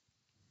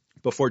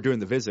before doing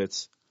the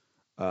visits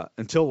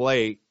until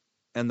late.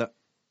 And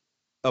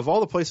of all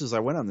the places I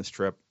went on this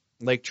trip,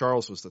 Lake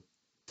Charles was the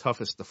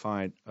toughest to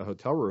find a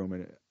hotel room.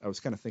 And I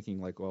was kind of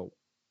thinking like, well,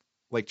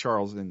 Lake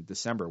Charles in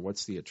December,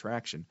 what's the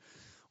attraction?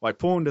 Well, I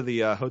pull into the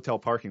hotel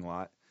parking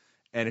lot,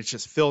 and it's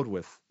just filled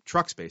with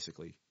trucks,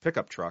 basically,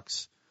 pickup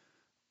trucks.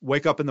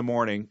 Wake up in the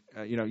morning,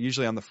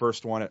 usually on the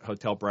first one at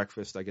hotel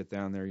breakfast. I get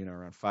down there,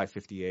 around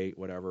 5:58,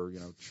 whatever,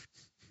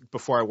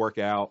 before I work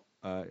out.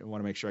 I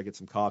want to make sure I get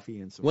some coffee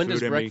and some When food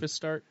does in breakfast me.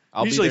 start?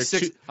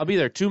 I'll be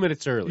there 2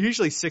 minutes early.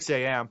 Usually 6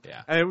 a.m.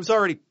 Yeah. And it was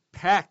already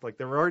packed. Like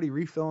they were already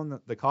refilling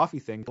the coffee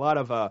thing. A lot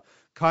of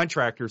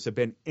contractors have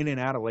been in and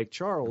out of Lake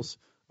Charles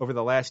over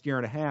the last year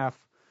and a half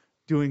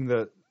doing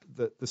the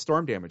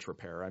storm damage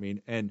repair. I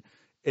mean, and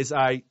as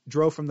I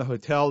drove from the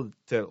hotel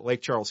to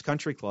Lake Charles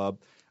Country Club,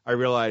 I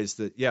realized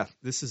that,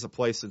 this is a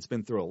place that's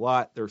been through a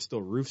lot. There's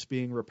still roofs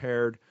being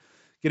repaired.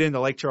 Get into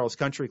Lake Charles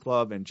Country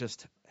Club and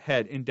just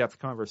had in-depth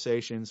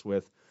conversations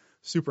with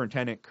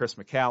Superintendent Chris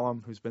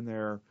McCallum, who's been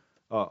there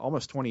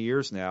almost 20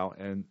 years now,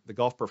 and the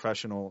golf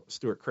professional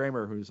Stuart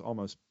Kramer, who's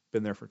almost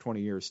been there for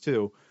 20 years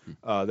too.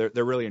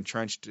 They're really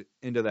entrenched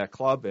into that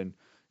club, and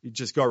you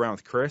just go around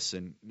with Chris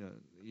and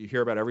you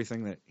hear about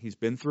everything that he's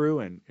been through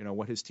and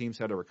what his team's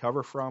had to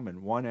recover from,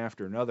 and one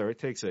after another. It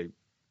takes a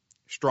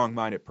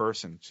strong-minded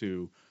person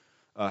to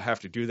have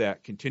to do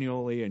that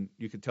continually, and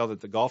you could tell that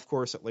the golf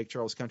course at Lake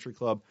Charles Country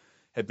Club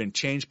had been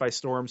changed by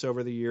storms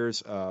over the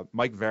years.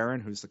 Mike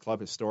Varon, who's the club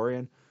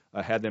historian,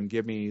 had them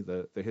give me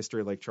the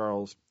history of Lake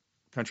Charles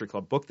Country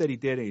Club book that he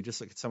did, and he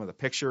just looked at some of the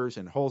pictures,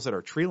 and holes that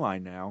are tree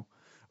line now,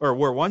 or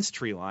were once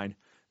tree line,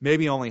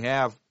 maybe only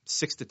have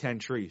 6 to 10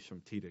 trees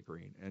from tee to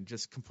green, and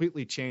just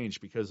completely changed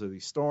because of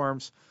these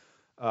storms.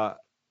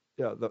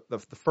 The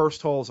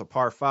first hole is a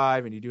par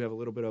 5, and you do have a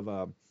little bit of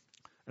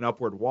an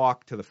upward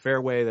walk to the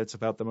fairway. That's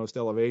about the most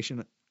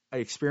elevation I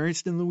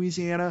experienced in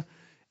Louisiana.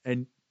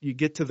 And you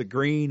get to the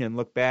green and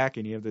look back,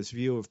 and you have this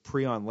view of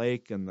Preon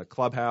Lake and the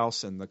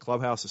clubhouse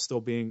is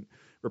still being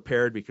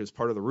repaired because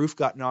part of the roof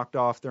got knocked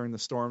off during the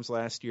storms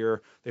last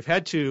year. They've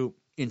had to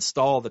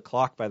install the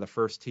clock by the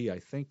first tee, I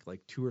think,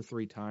 like 2 or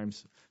 3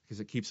 times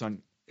because it keeps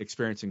on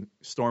experiencing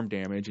storm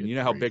damage. And you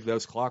know how big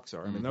those clocks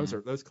are. I mean,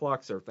 those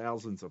clocks are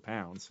thousands of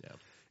pounds. Yeah.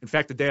 In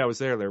fact, the day I was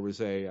there was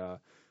an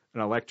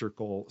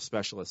electrical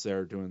specialist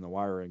there doing the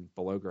wiring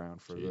below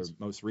ground for the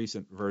most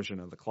recent version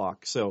of the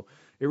clock. So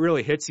it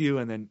really hits you,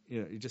 and then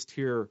you just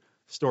hear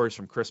stories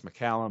from Chris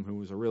McCallum, who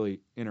was a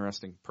really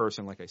interesting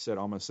person. Like I said,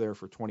 almost there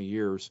for 20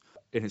 years.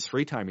 In his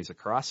free time, he's a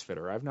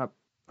CrossFitter.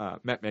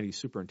 met many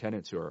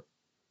superintendents who are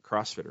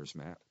CrossFitters,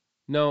 Matt.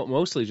 No,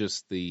 mostly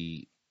just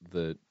the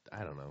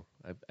I don't know.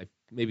 I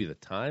maybe the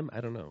time.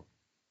 I don't know.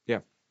 Yeah,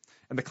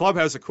 and the club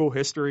has a cool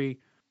history.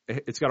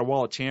 It's got a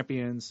wall of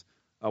champions.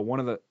 One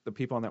of the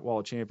people on that wall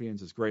of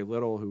champions is Gray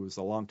Little, who was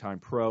a longtime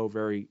pro,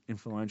 very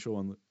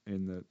influential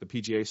in the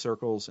PGA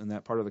circles in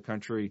that part of the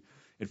country.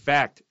 In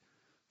fact,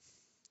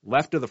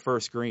 left of the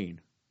first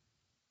green.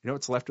 You know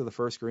what's left of the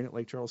first green at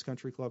Lake Charles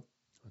Country Club?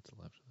 What's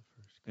left of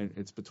the first green? And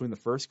it's between the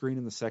first green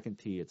and the second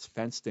tee. It's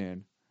fenced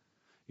in.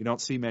 You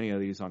don't see many of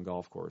these on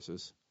golf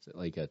courses. Is it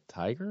like a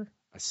tiger?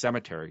 A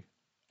cemetery.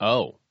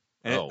 Oh.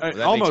 And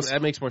that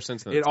makes more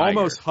sense than a it tiger.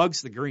 almost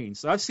hugs the green.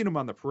 So I've seen them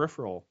on the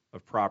peripheral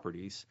of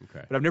properties,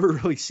 Okay. but I've never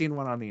really seen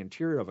one on the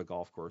interior of a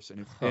golf course.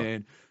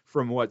 And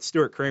from what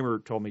Stuart Kramer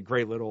told me,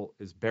 Gray Little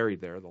is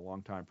buried there, the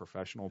longtime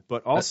professional.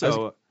 But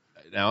also,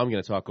 now I'm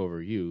going to talk over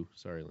you.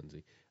 Sorry,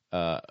 Lindsay.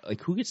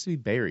 Like, who gets to be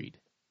buried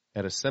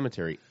at a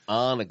cemetery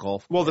on a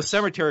golf course? Well, the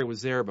cemetery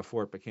was there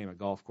before it became a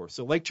golf course.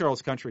 So Lake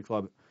Charles Country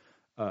Club,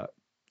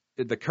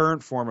 the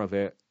current form of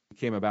it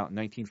came about in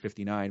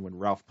 1959 when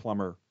Ralph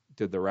Plummer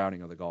did the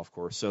routing of the golf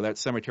course. So that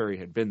cemetery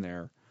had been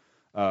there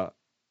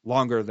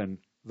longer than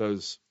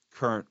those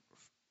current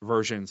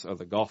versions of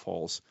the golf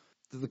holes.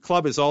 The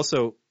club is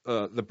also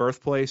the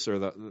birthplace or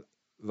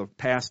the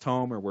past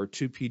home, or where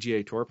two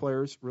PGA Tour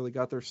players really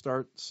got their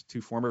starts,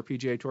 two former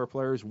PGA Tour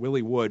players.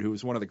 Willie Wood, who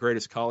was one of the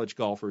greatest college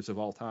golfers of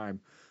all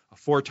time, a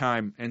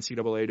four-time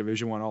NCAA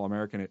Division I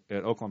All-American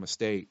at Oklahoma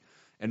State,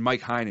 and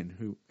Mike Heinen,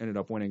 who ended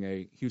up winning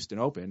a Houston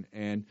Open.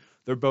 And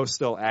they're both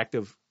still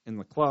active in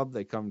the club.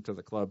 They come to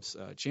the club's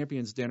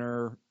champions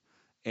dinner,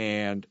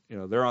 and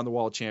they're on the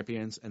wall of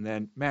champions. And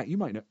then, Matt, you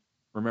might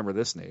remember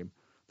this name.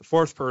 The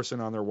fourth person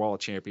on their wall of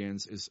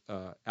champions is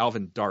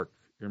Alvin Dark.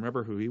 You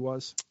remember who he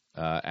was?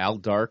 Al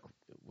Dark,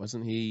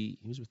 wasn't he?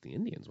 He was with the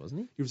Indians,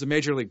 wasn't he? He was a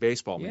Major League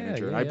Baseball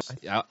manager.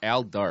 Yeah.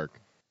 Al Dark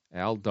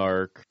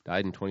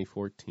died in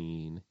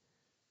 2014.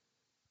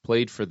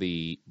 Played for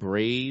the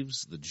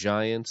Braves, the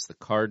Giants, the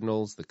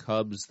Cardinals, the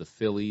Cubs, the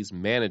Phillies,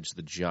 managed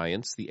the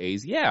Giants, the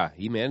A's. Yeah,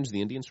 he managed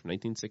the Indians from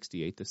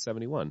 1968 to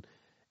 71.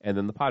 And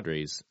then the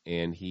Padres.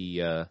 And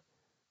he,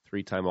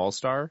 three-time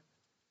All-Star.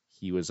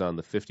 He was on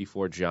the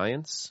 54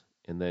 Giants,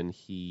 and then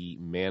he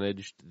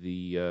managed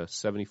the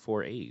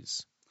 74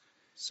 A's.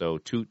 So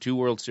two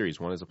World Series,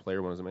 one as a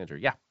player, one as a manager.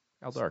 Yeah,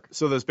 Al Dark.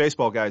 So those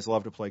baseball guys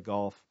love to play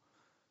golf.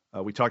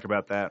 We talked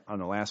about that on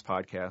the last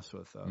podcast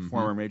with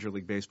former Major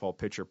League Baseball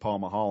pitcher Paul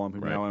Maholm, who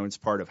now owns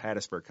part of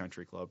Hattiesburg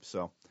Country Club.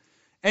 So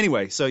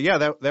anyway,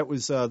 that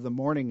was the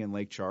morning in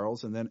Lake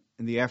Charles, and then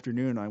in the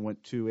afternoon I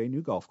went to a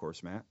new golf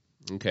course, Matt.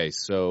 Okay,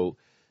 so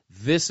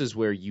this is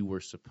where you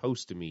were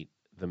supposed to meet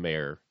the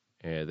mayor.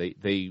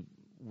 They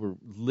were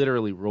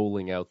literally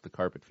rolling out the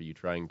carpet for you,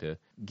 trying to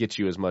get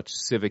you as much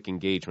civic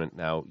engagement.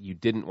 Now, you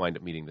didn't wind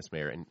up meeting this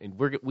mayor, and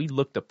we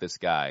looked up this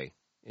guy,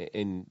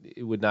 and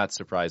it would not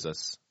surprise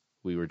us.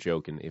 We were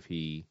joking if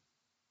he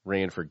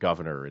ran for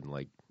governor in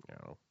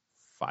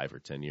 5 or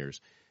 10 years.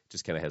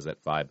 Just kind of has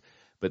that vibe.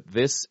 But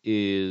this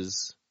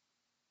is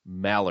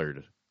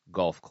Mallard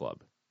Golf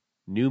Club.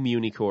 New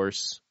Muni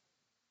course,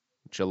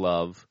 which I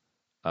love.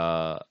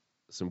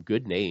 Some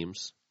good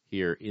names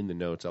here in the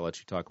notes. I'll let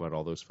you talk about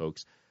all those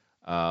folks.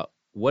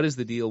 What is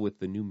the deal with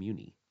the New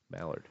Muni,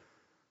 Mallard?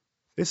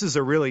 This is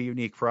a really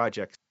unique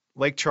project.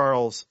 Lake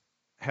Charles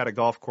had a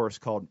golf course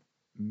called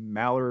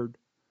Mallard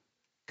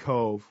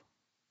Cove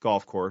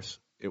Golf Course.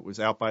 It was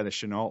out by the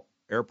Chenault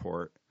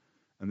Airport.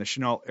 And the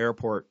Chenault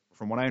Airport,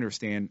 from what I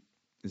understand,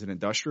 is an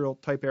industrial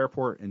type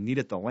airport and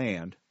needed the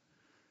land.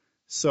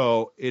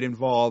 So it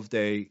involved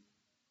a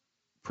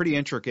pretty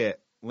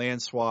intricate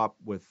land swap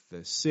with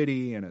the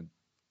city and a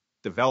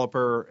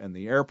developer and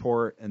the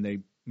airport, and they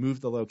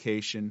moved the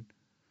location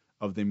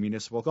of the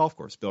municipal golf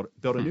course, built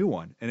a new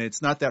one. And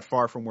it's not that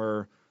far from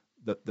where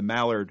the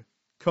Mallard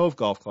Cove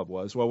Golf Club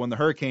was. Well, when the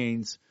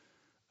hurricanes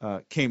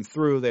came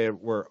through, they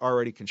were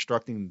already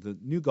constructing the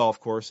new golf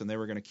course, and they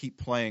were going to keep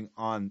playing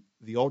on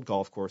the old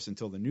golf course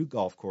until the new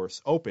golf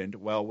course opened.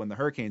 Well, when the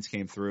hurricanes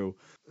came through,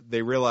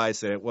 they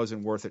realized that it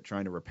wasn't worth it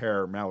trying to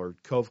repair Mallard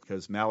Cove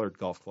because Mallard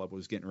Golf Club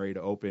was getting ready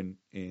to open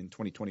in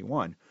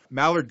 2021.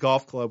 Mallard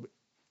Golf Club,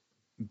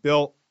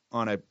 built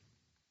on a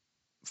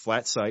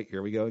flat site,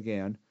 here we go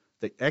again,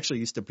 that actually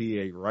used to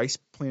be a rice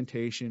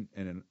plantation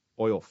and an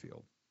oil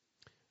field.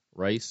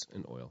 Rice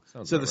and oil.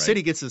 Sounds so the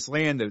city gets this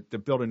land to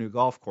build a new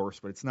golf course,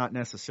 but it's not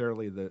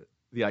necessarily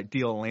the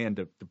ideal land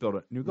to build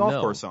a new golf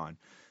course on.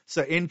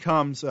 So in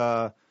comes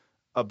a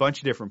bunch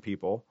of different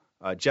people.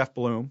 Jeff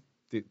Bloom,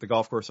 the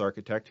golf course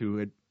architect,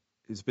 who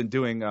has been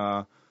doing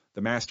the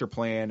master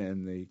plan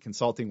and the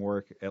consulting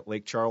work at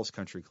Lake Charles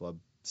Country Club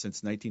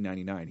since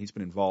 1999. He's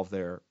been involved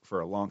there for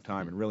a long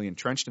time and really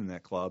entrenched in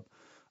that club.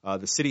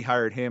 The city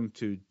hired him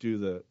to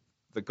do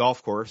the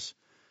golf course,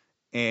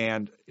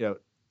 and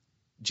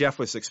Jeff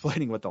was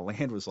explaining what the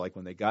land was like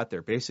when they got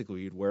there.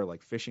 Basically, you'd wear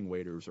like fishing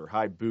waders or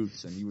high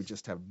boots, and you would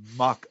just have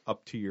muck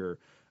up to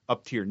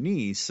your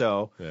knees.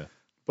 So,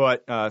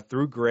 but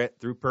through grit,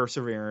 through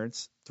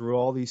perseverance, through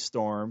all these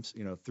storms,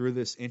 through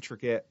this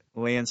intricate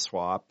land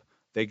swap,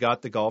 they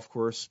got the golf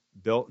course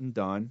built and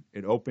done.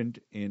 It opened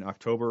in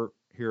October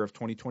here of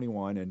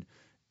 2021,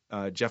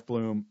 and Jeff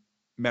Bloom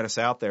met us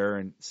out there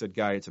and said,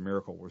 "Guy, it's a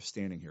miracle we're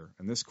standing here."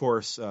 And this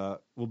course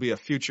will be a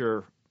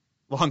future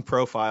long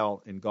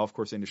profile in golf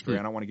course industry.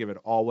 I don't want to give it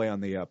all away on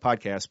the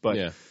podcast,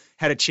 but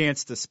had a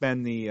chance to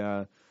spend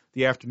the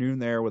afternoon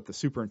there with the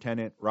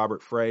superintendent,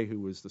 Robert Frey, who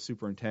was the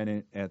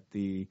superintendent at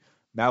the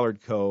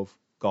Mallard Cove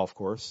golf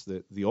course,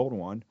 the old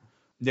one.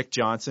 Nick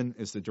Johnson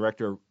is the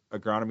director of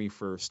agronomy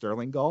for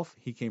Sterling Golf.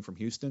 He came from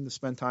Houston to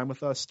spend time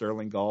with us.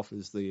 Sterling Golf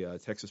is the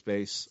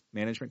Texas-based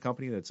management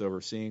company that's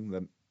overseeing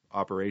the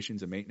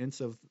operations and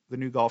maintenance of the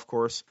new golf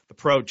course. The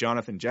pro,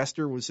 Jonathan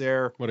Jester, was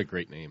there. What a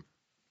great name.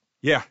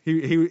 Yeah,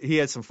 he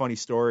had some funny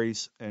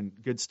stories and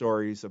good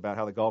stories about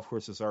how the golf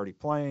course is already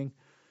playing.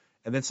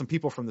 And then some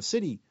people from the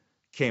city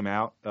came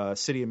out,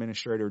 city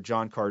administrator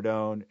John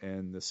Cardone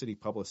and the city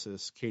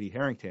publicist Katie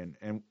Harrington.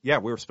 And, we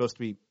were supposed to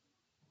be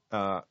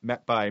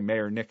met by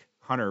Mayor Nick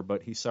Hunter,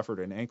 but he suffered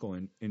an ankle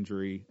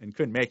injury and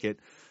couldn't make it.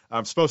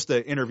 I'm supposed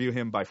to interview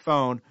him by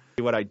phone.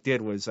 What I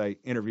did was I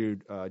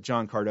interviewed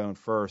John Cardone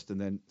first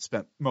and then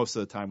spent most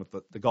of the time with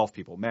the golf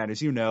people. Matt,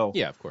 as you know,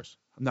 yeah, of course,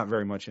 I'm not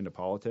very much into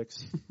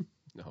politics.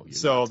 No,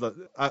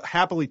 I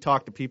happily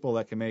talk to people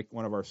that can make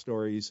one of our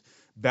stories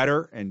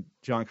better, and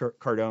John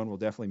Cardone will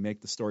definitely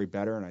make the story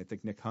better, and I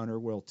think Nick Hunter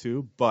will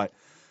too. But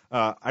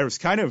I was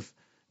kind of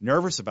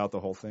nervous about the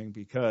whole thing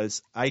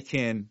because I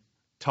can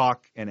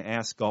talk and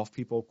ask golf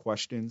people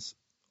questions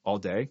all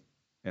day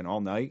and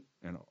all night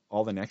and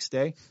all the next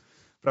day.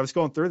 But I was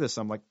going through this.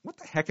 I'm like, what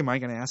the heck am I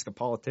going to ask a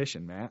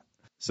politician, Matt?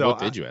 So what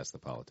did you ask the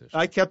politician?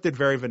 I kept it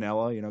very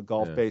vanilla,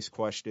 golf-based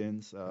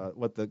questions,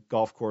 what the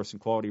golf course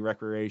and quality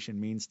recreation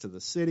means to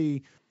the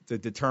city, the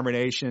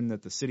determination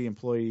that the city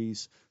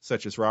employees,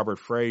 such as Robert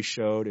Frey,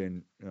 showed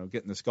in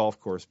getting this golf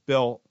course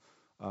built,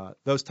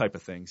 those type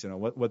of things.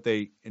 What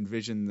they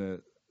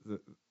envision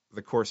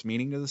the course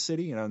meaning to the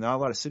city. Not a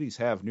lot of cities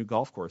have new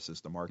golf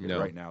courses to market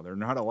right now. There are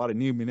not a lot of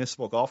new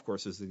municipal golf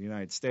courses in the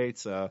United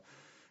States.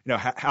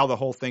 How the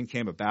whole thing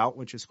came about,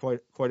 which is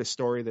quite a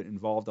story that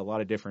involved a lot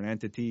of different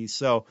entities.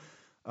 So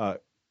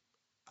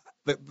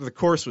the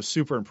course was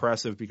super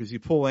impressive because you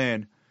pull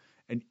in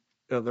and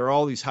there are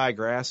all these high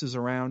grasses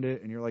around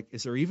it, and you're like,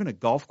 is there even a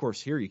golf course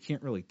here? You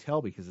can't really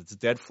tell because it's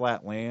dead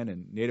flat land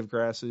and native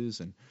grasses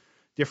and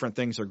different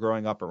things are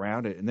growing up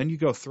around it. And then you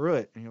go through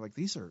it and you're like,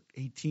 these are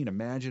 18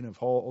 imaginative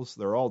holes.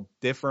 They're all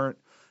different.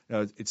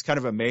 It's kind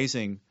of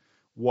amazing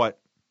what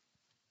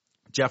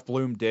Jeff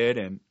Bloom did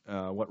and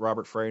what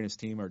Robert Frey and his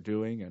team are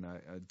doing. And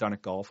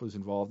Dunnett Golf was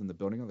involved in the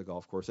building of the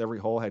golf course. Every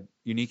hole had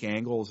unique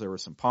angles. There were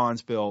some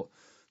ponds built.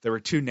 There were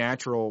 2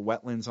 natural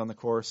wetlands on the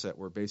course that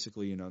were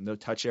basically, no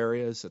touch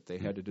areas that they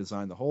had to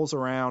design the holes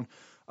around.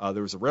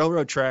 There was a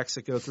railroad tracks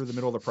that go through the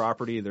middle of the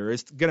property.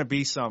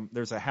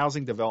 There's a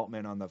housing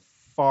development on the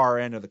far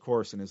end of the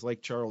course. And as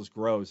Lake Charles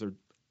grows, there are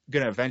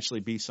going to eventually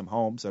be some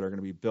homes that are going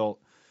to be built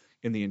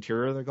in the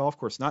interior of the golf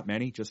course. Not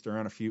many, just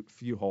around a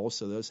few holes.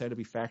 So those had to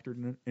be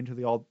factored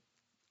into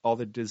all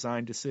the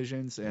design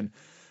decisions. And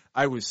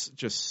I was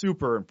just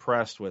super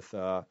impressed with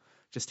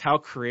just how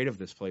creative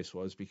this place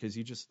was because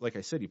you just, like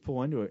I said, you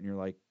pull into it and you're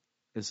like,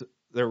 is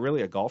there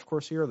really a golf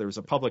course here? There's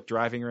a public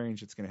driving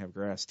range. It's going to have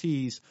grass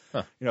tees.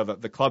 Huh.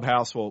 The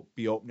clubhouse will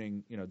be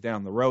opening,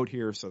 down the road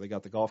here. So they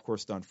got the golf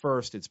course done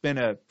first. It's been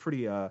a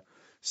pretty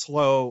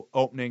slow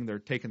opening. They're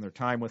taking their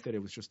time with it.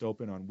 It was just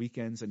open on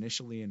weekends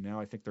initially, and now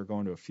I think they're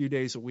going to a few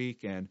days a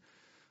week. And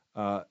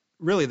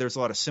really, there's a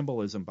lot of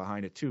symbolism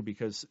behind it too,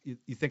 because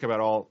you think about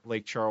all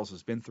Lake Charles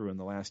has been through in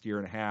the last year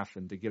and a half,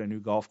 and to get a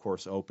new golf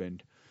course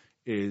opened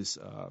is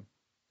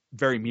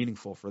very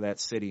meaningful for that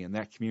city and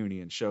that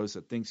community, and shows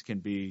that things can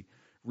be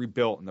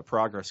rebuilt and the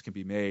progress can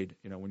be made,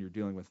 when you're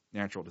dealing with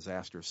natural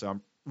disasters. So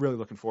I'm really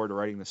looking forward to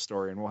writing this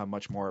story, and we'll have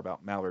much more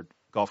about Mallard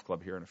Golf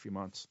Club here in a few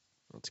months.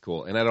 That's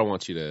cool. And I don't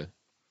want you to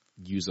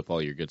use up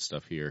all your good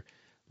stuff here.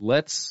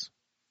 Let's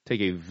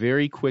take a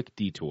very quick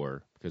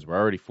detour, because we're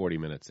already 40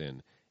 minutes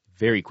in.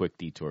 Very quick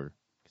detour,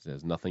 because it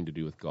has nothing to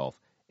do with golf.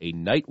 A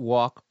night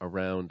walk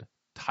around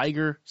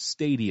Tiger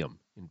Stadium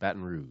in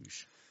Baton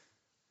Rouge.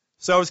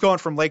 So I was going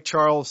from Lake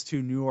Charles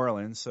to New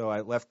Orleans. So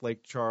I left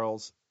Lake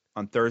Charles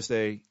on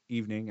Thursday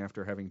evening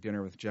after having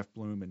dinner with Jeff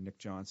Bloom and Nick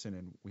Johnson,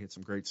 and we had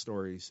some great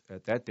stories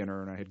at that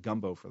dinner, and I had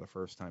gumbo for the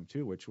first time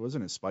too, which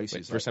wasn't as spicy.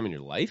 Wait, first time in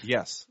your life?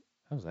 Yes.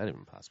 How is that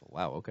even possible?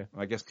 Wow, okay.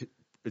 I guess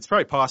it's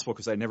probably possible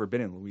because I'd never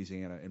been in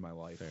Louisiana in my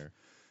life. Fair.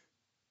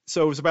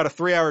 So it was about a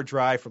 3-hour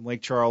drive from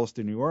Lake Charles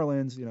to New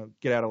Orleans.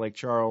 Get out of Lake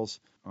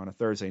Charles on a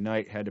Thursday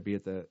night, had to be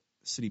at the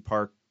City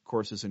Park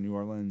courses in New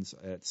Orleans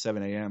at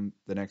 7 a.m.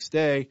 the next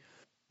day.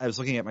 I was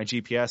looking at my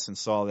GPS and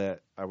saw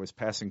that I was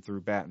passing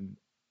through Baton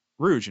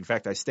Rouge. In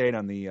fact, I stayed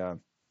on the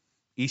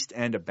east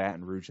end of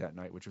Baton Rouge that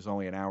night, which was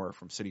only an hour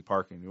from City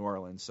Park in New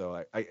Orleans.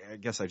 So I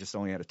guess I just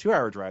only had a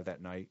 2-hour drive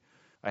that night.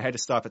 I had to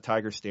stop at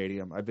Tiger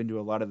Stadium. I've been to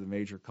a lot of the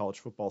major college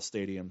football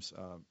stadiums,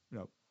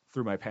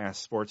 through my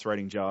past sports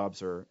writing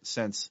jobs, or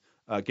since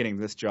getting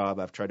this job.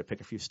 I've tried to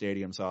pick a few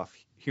stadiums off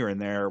here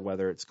and there,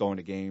 whether it's going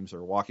to games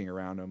or walking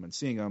around them and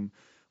seeing them.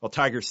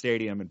 Tiger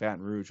Stadium in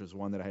Baton Rouge was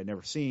one that I had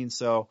never seen.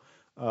 So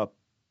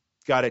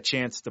got a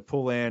chance to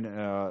pull in.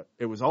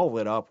 It was all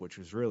lit up, which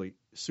was really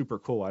super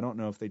cool. I don't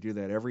know if they do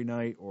that every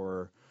night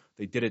or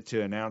they did it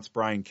to announce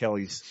Brian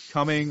Kelly's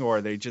coming,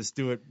 or they just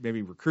do it.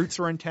 Maybe recruits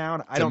were in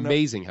town. I don't know. It's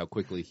amazing how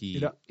quickly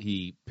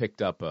he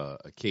picked up a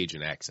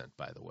Cajun accent,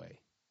 by the way.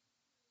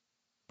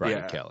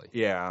 Brian Kelly.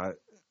 Yeah.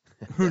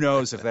 Who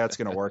knows if that's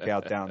going to work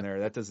out down there?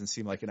 That doesn't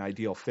seem like an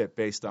ideal fit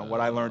based on what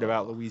I learned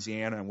about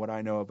Louisiana and what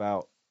I know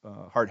about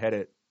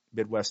hard-headed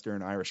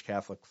Midwestern Irish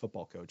Catholic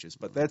football coaches.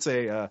 But that's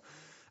I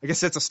guess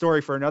that's a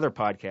story for another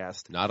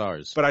podcast. Not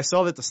ours. But I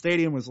saw that the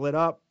stadium was lit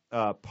up.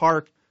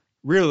 Park,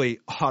 really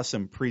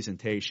awesome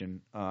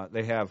presentation.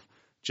 They have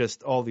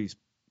just all these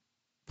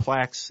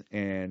plaques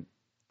and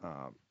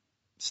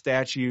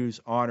statues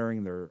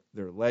honoring their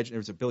legend.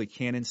 There's a Billy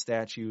Cannon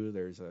statue.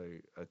 There's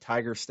a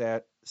Tiger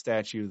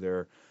statue.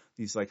 There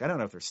these, like, I don't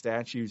know if they're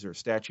statues or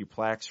statue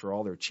plaques for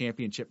all their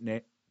championship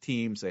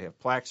teams. They have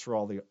plaques for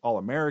all the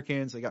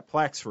All-Americans. They got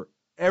plaques for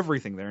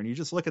everything there. And you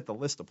just look at the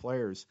list of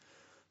players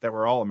that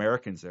were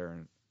All-Americans there,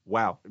 and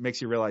wow, it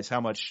makes you realize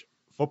how much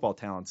football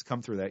talent's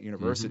come through that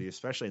university,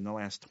 especially in the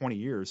last 20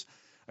 years.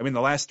 I mean,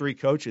 the last 3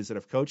 coaches that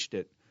have coached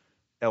at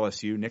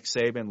LSU, Nick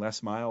Saban,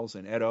 Les Miles,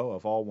 and Ed O,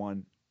 have all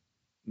won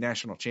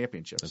national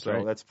championships. That's so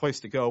right. That's a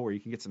place to go where you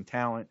can get some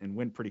talent and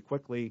win pretty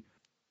quickly.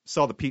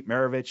 Saw the Pete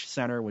Maravich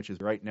Center, which is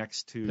right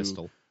next to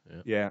Pistol.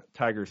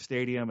 Tiger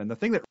Stadium. And the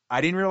thing that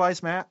I didn't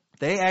realize, Matt,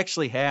 they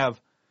actually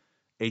have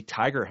a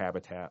tiger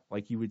habitat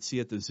like you would see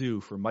at the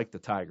zoo for Mike the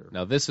Tiger.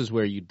 Now, this is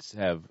where you'd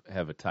have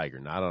a tiger,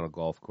 not on a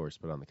golf course,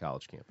 but on the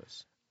college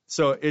campus.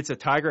 So it's a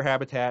tiger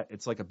habitat.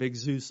 It's like a big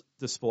zoo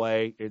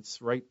display.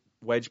 It's right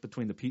wedged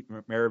between the Pete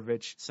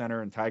Maravich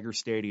Center and Tiger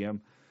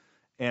Stadium.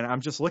 And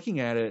I'm just looking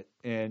at it,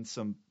 and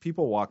some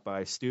people walk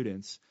by,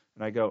 students,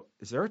 and I go,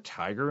 is there a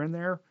tiger in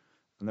there?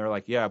 And they're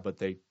like, yeah, but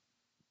they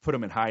put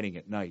them in hiding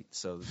at night.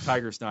 So the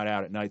tiger's not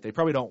out at night. They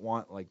probably don't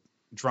want, like,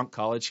 drunk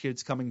college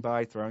kids coming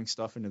by throwing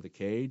stuff into the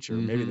cage, or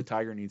maybe the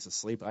tiger needs to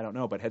sleep. I don't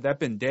know. But had that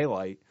been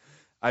daylight,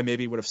 I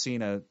maybe would have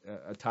seen a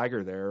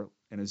tiger there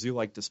in a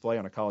zoo-like display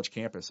on a college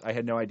campus. I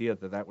had no idea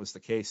that was the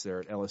case there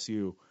at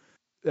LSU.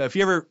 If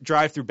you ever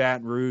drive through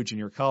Baton Rouge and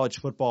you're a college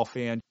football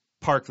fan,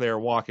 park there,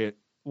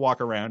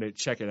 walk around it,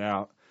 check it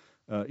out.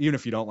 Even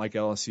if you don't like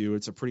LSU,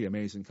 it's a pretty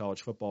amazing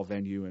college football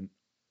venue, and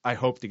I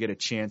hope to get a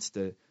chance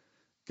to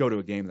go to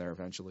a game there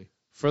eventually.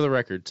 For the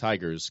record,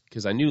 Tigers,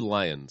 because I knew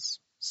Lions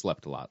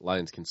slept a lot.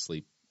 Lions can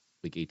sleep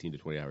like 18 to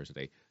 20 hours a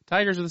day.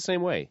 Tigers are the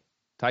same way.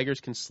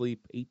 Tigers can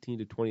sleep 18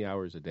 to 20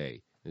 hours a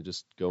day and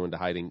just go into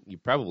hiding. You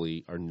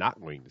probably are not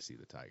going to see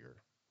the tiger.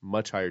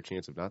 Much higher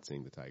chance of not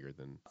seeing the tiger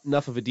than.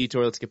 Enough of a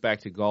detour. Let's get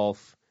back to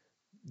golf.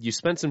 You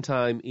spent some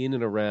time in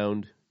and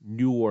around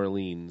New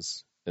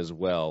Orleans as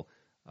well.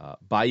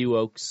 Bayou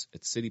Oaks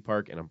at City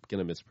Park, and I'm going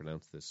to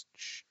mispronounce this.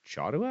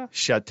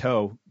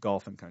 Chateau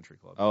Golf and Country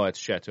Club. Oh, it's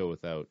Chateau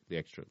without the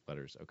extra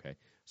letters. Okay.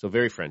 So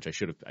very French. I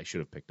should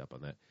have picked up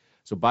on that.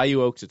 So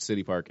Bayou Oaks at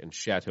City Park and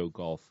Chateau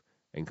Golf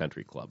and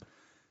Country Club.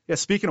 Yeah,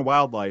 speaking of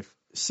wildlife,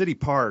 City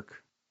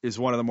Park is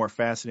one of the more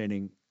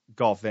fascinating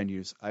golf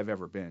venues I've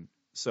ever been.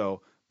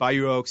 So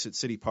Bayou Oaks at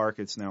City Park,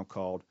 it's now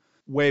called.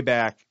 Way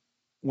back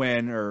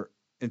when, or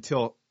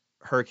until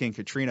Hurricane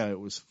Katrina, it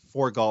was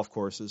 4 golf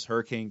courses.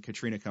 Hurricane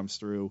Katrina comes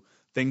through.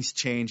 Things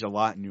change a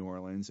lot in New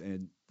Orleans,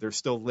 and they're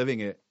still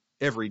living it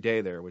every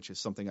day there, which is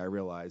something I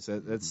realize.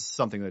 That's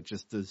something that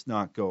just does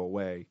not go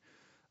away,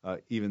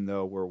 even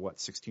though we're,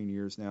 16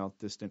 years now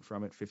distant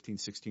from it, 15,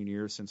 16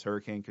 years since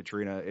Hurricane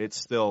Katrina. It's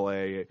still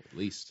at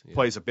least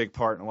plays a big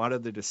part in a lot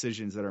of the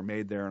decisions that are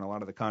made there and a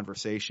lot of the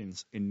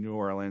conversations in New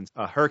Orleans.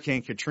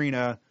 Hurricane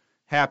Katrina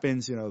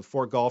happens,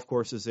 4 golf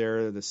courses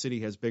there. The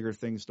city has bigger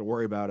things to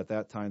worry about at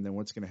that time than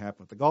what's going to happen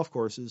with the golf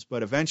courses.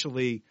 But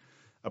eventually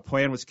a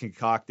plan was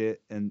concocted,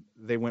 and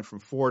they went from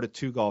 4 to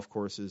 2 golf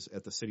courses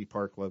at the City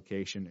Park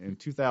location. In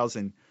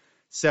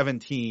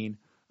 2017,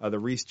 the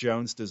Reese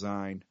Jones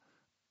designed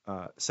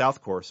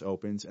South Course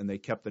opens, and they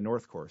kept the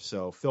North Course.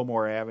 So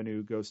Fillmore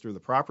Avenue goes through the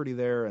property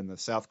there, and the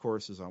South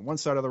Course is on one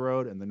side of the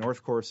road, and the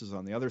North Course is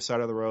on the other side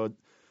of the road.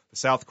 The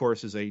South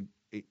Course is a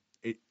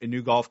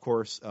new golf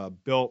course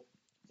built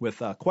with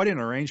quite an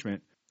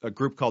arrangement. A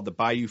group called the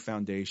Bayou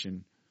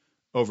Foundation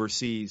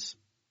oversees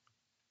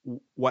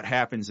what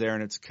happens there,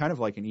 and it's kind of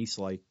like an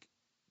East-like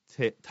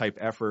type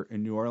effort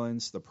in New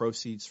Orleans. The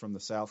proceeds from the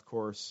South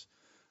Course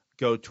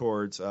go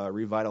towards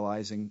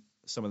revitalizing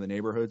some of the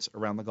neighborhoods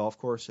around the golf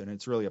course, and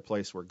it's really a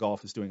place where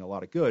golf is doing a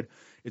lot of good.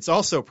 It's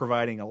also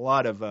providing a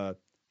lot of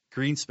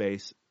green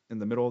space in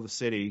the middle of the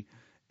city,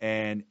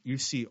 and you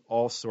see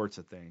all sorts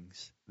of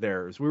things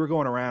there. As we were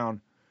going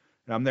around,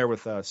 and I'm there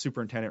with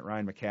Superintendent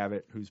Ryan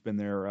McCavitt, who's been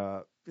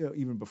there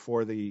even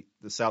before the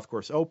South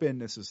Course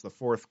opened. This is the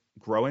 4th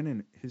Groen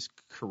in his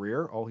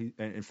career.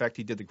 In fact,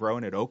 he did the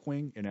Groen at Oak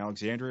Wing in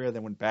Alexandria,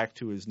 then went back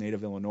to his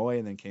native Illinois,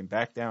 and then came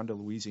back down to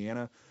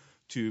Louisiana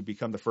to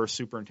become the first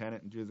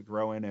superintendent and do the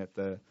Groen at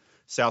the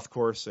South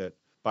Course at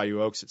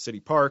Bayou Oaks at City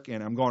Park.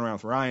 And I'm going around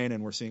with Ryan,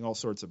 and we're seeing all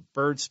sorts of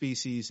bird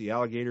species. The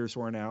alligators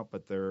weren't out,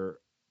 but they're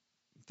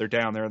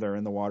down there. They're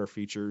in the water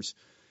features.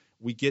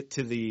 we get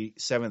to the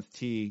 7th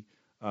tee,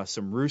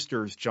 some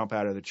roosters jump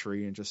out of the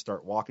tree and just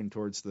start walking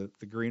towards the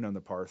green on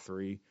the par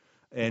 3.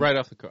 And right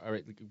off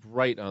the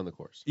right on the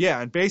course.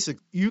 yeah, and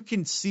you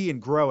can see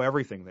and grow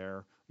everything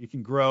there. You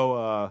can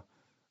grow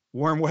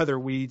warm weather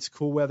weeds,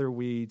 cool weather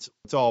weeds.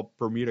 It's all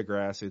Bermuda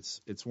grass.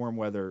 It's warm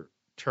weather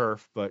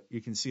turf, but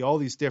you can see all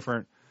these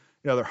different,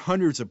 there are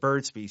hundreds of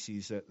bird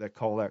species that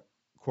call that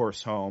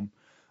course home.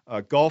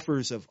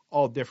 Golfers of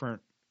all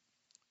different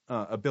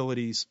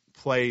abilities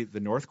play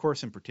the North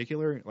Course in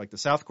particular. Like the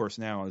South Course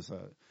now is,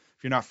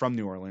 if you're not from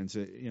New Orleans,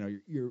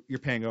 you're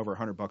paying over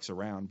 $100 a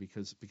round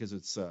because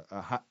it's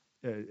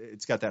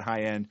it's got that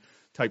high end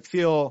type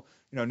feel.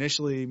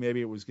 Initially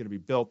maybe it was going to be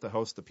built to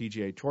host the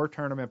PGA Tour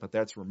tournament, but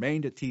that's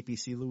remained at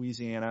TPC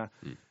Louisiana.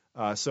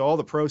 So all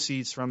the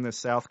proceeds from this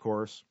South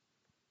Course,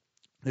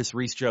 this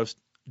Reese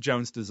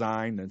Jones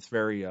design, it's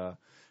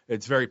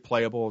very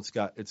playable.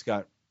 It's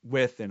got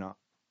width and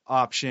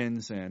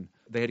options, and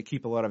they had to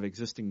keep a lot of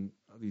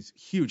these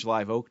huge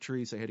live oak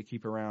trees they had to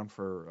keep around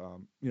for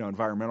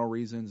environmental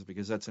reasons,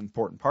 because that's an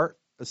important part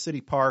of City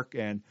Park.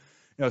 And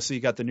so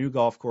you got the new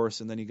golf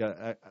course, and then you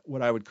got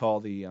what I would call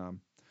the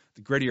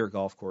grittier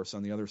golf course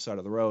on the other side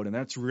of the road, and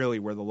that's really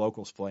where the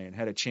locals play. And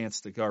had a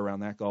chance to go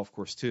around that golf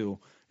course too.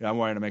 I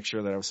wanted to make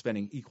sure that I was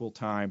spending equal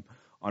time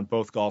on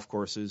both golf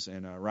courses.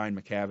 And Ryan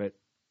McCavitt,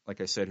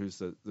 like I said, who's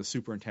the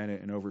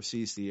superintendent and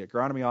oversees the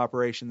agronomy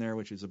operation there,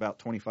 which is about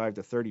 25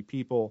 to 30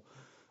 people,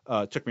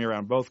 took me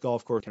around both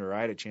golf courses.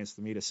 I had a chance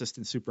to meet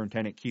Assistant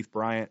Superintendent Keith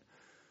Bryant,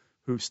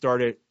 who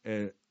started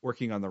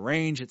working on the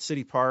range at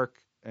City Park,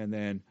 and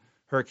then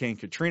Hurricane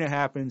Katrina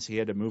happens. He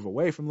had to move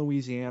away from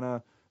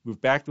Louisiana, moved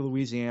back to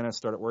Louisiana,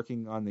 started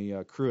working on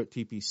the crew at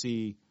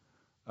TPC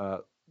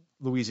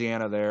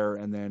Louisiana there,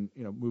 and then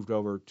moved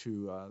over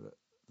to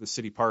the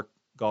City Park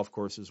golf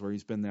courses, where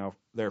he's been now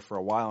there for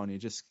a while. And you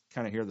just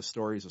kind of hear the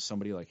stories of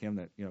somebody like him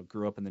that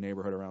grew up in the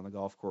neighborhood around the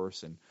golf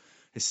course and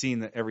has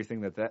seen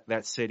everything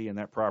that city and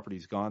that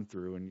property's gone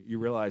through. And you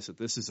realize that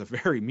this is a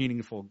very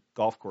meaningful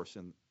golf course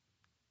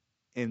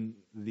in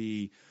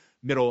the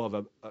middle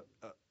of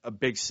a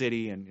big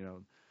city, and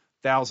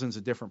thousands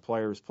of different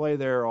players play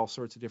there. All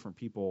sorts of different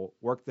people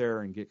work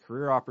there and get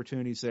career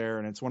opportunities there.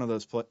 And it's one of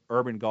those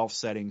urban golf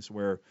settings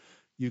where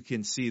you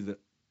can see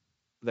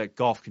that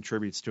golf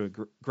contributes to a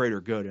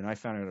greater good. And I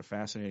found it a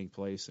fascinating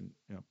place. And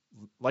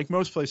like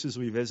most places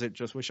we visit,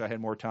 just wish I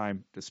had more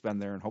time to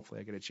spend there. And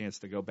hopefully I get a chance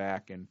to go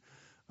back and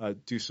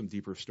do some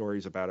deeper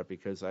stories about it,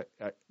 because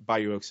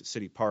Bayou Oaks at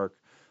City Park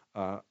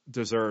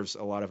deserves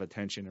a lot of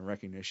attention and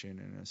recognition,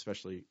 and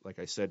especially, like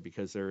I said,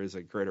 because there is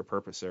a greater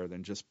purpose there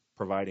than just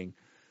providing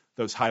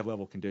those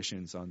high-level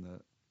conditions on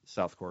the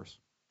South Course.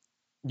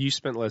 You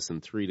spent less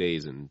than 3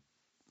 days in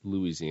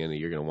Louisiana.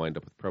 You're going to wind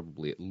up with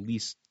probably at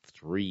least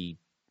 3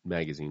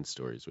 magazine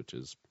stories, which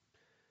is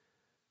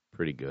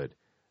pretty good.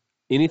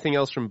 Anything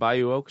else from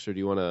Bayou Oaks, or do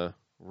you want to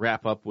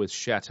wrap up with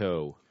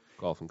Chateau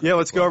Golf and Country Yeah,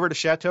 let's Club? go over to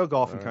Chateau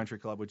Golf and Country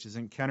Club, which is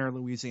in Kenner,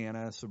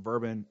 Louisiana,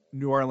 suburban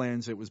New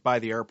Orleans. It was by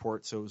the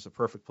airport, so it was a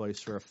perfect place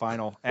for a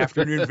final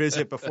afternoon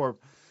visit before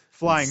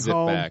flying Sit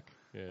home. back.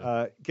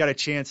 Yeah. Got a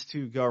chance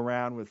to go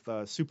around with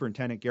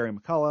Superintendent Gary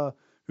McCullough,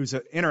 who's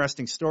an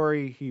interesting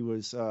story. He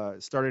was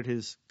started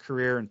his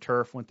career in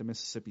turf, went to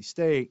Mississippi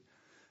State,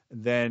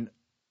 and then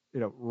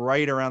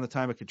right around the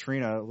time of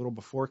Katrina, a little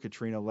before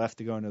Katrina, left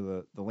to go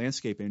into the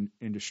landscape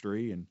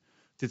industry and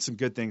did some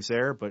good things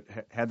there, but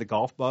had the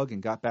golf bug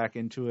and got back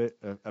into it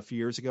a few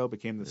years ago,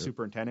 became the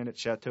superintendent at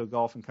Chateau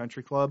Golf and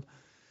Country Club.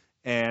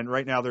 And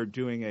right now they're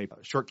doing a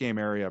short game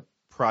area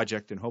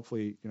project, and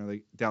hopefully,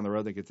 down the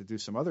road they get to do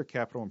some other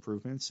capital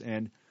improvements.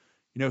 And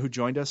who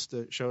joined us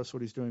to show us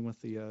what he's doing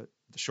with the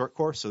short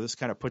course? So this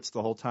kind of puts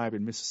the whole time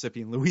in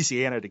Mississippi and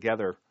Louisiana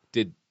together.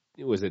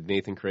 Was it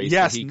Nathan Crace?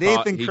 Yes,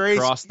 Nathan Crace. He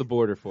crossed the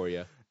border for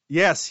you.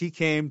 Yes, he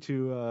came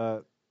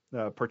to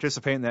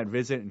participate in that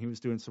visit, and he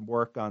was doing some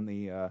work on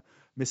the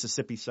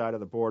Mississippi side of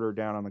the border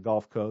down on the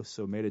Gulf Coast,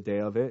 so made a day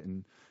of it.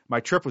 And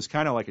my trip was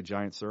kind of like a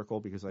giant circle,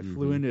 because I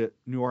flew into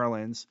New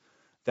Orleans,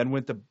 then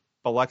went to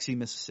Biloxi,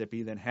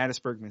 Mississippi, then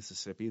Hattiesburg,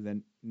 Mississippi,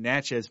 then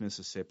Natchez,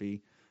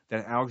 Mississippi,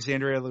 then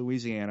Alexandria,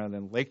 Louisiana,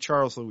 then Lake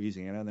Charles,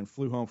 Louisiana, and then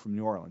flew home from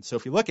New Orleans. So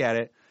if you look at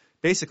it,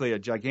 basically a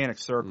gigantic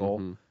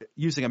circle.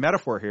 Using a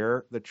metaphor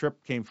here, the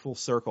trip came full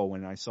circle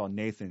when I saw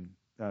Nathan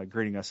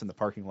greeting us in the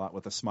parking lot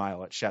with a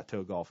smile at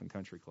Chateau Golf and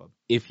Country Club.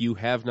 If you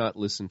have not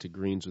listened to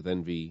Greens with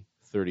Envy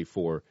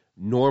 34,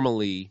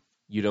 normally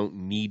you don't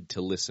need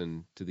to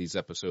listen to these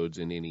episodes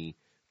in any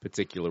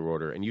particular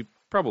order, and you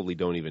probably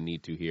don't even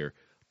need to here.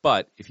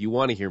 But if you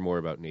want to hear more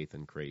about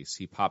Nathan Crace,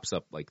 he pops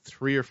up like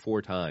 3 or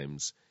 4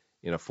 times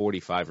in a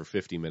 45 or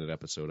 50-minute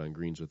episode on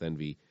Greens with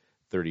Envy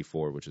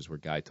 34, which is where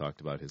Guy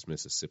talked about his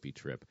Mississippi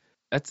trip.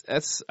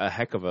 That's a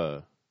heck of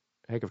a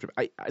trip.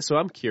 So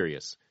I'm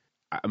curious.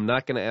 I'm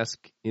not going to ask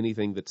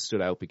anything that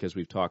stood out, because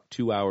we've talked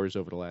 2 hours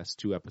over the last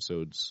 2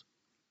 episodes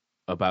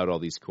about all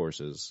these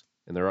courses,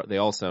 and they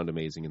all sound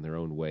amazing in their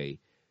own way.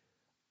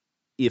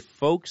 If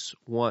folks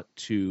want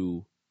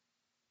to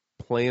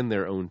plan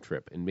their own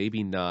trip, and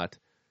maybe not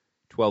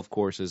 12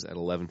 courses at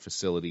 11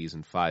 facilities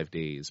in 5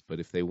 days, but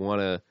if they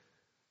want to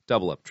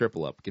double up,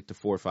 triple up, get to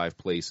 4 or 5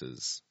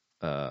 places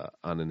on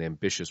an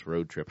ambitious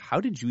road trip. How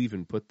did you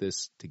even put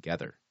this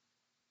together?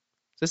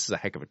 This is a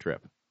heck of a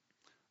trip.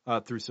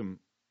 Through some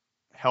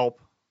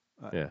help.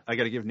 Yeah. I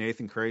got to give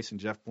Nathan Crace and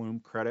Jeff Bloom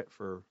credit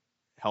for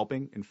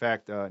helping. In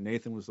fact,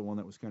 Nathan was the one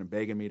that was kind of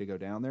begging me to go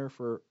down there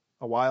for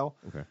a while.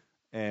 Okay.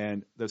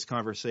 And those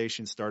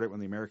conversations started when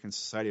the American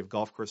Society of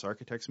Golf Course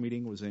Architects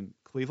meeting was in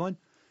Cleveland.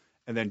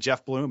 And then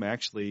Jeff Bloom,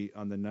 actually,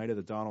 on the night of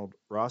the Donald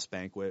Ross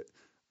banquet,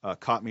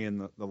 caught me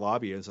in the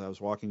lobby as I was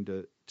walking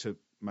to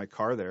my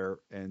car there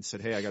and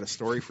said, "Hey, I got a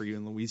story for you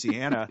in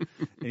Louisiana."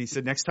 And he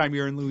said, "Next time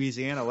you're in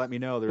Louisiana, let me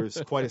know. There's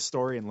quite a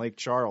story in Lake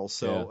Charles."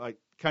 So I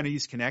kind of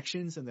used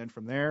connections. And then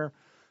from there,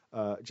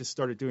 just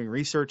started doing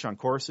research on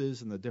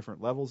courses and the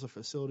different levels of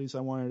facilities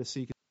I wanted to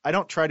see. I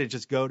don't try to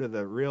just go to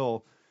the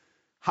real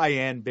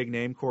high-end,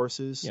 big-name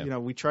courses. Yeah. You know,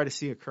 we try to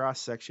see a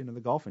cross-section of the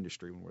golf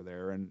industry when we're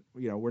there. And,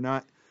 you know, we're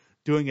not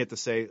doing it to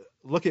say,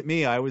 look at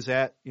me, I was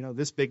at, you know,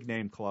 this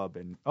big-name club.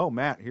 And, oh,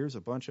 Matt, here's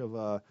a bunch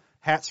of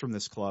hats from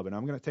this club. And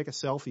I'm going to take a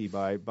selfie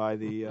by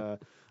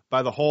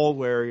the hole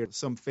where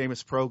some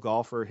famous pro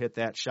golfer hit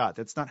that shot.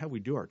 That's not how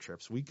we do our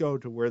trips. We go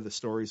to where the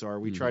stories are.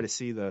 We try to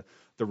see the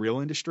real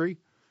industry,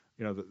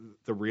 you know,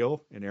 the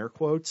real in air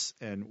quotes,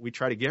 and we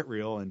try to get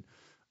real. And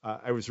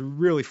I was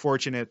really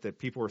fortunate that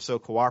people were so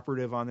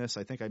cooperative on this.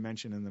 I think I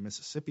mentioned in the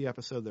Mississippi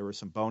episode there were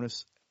some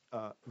bonus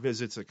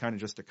visits that kind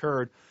of just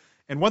occurred.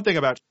 And one thing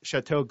about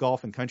Chateau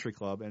Golf and Country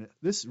Club, and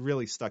this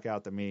really stuck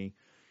out to me,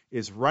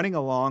 is running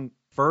along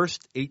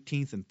first,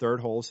 18th, and third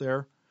holes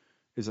there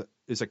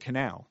is a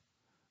canal.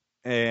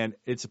 And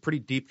it's a pretty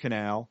deep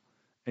canal.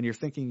 And you're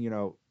thinking, you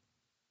know,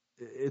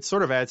 it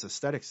sort of adds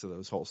aesthetics to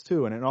those holes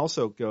too. And it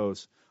also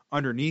goes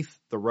underneath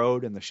the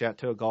road and the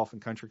Chateau Golf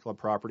and Country Club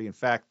property. In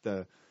fact,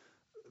 the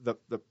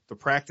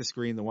practice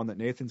green, the one that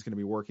Nathan's going to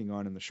be working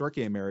on in the short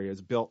game area,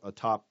 is built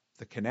atop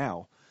the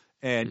canal.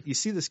 And you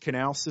see this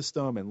canal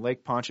system, and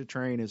Lake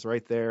Pontchartrain is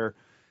right there.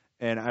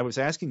 And I was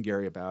asking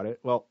Gary about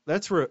it. Well,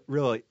 that's where it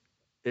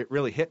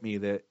really hit me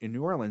that in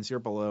New Orleans, you're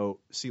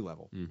below sea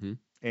level. Mm-hmm.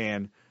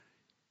 And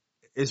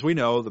as we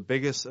know, the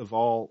biggest of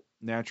all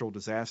natural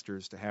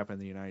disasters to happen in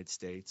the United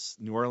States,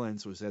 New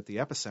Orleans was at the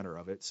epicenter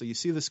of it. So you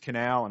see this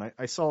canal, and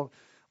I saw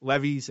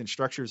levees and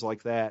structures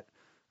like that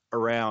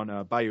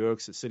around Bayou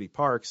Oaks at City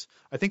Parks.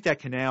 I think that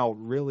canal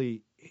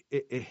really,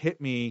 it hit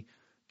me,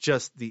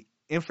 just the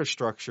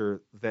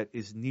infrastructure that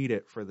is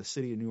needed for the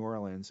city of New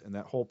Orleans and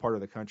that whole part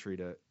of the country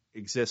to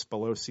exist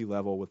below sea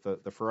level with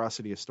the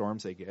ferocity of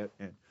storms they get.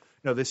 And,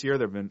 you know, this year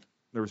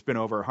there's been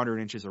over 100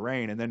 inches of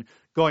rain. And then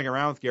going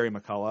around with Gary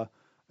McCullough,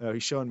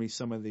 he's showing me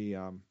some of the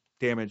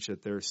damage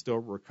that they're still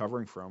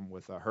recovering from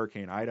with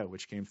Hurricane Ida,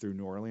 which came through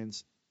New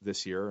Orleans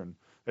this year. And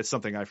that's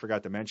something I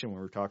forgot to mention when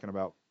we were talking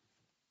about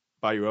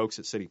Bayou Oaks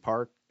at City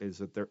Park, is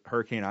that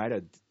Hurricane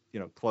Ida,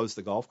 you know, closed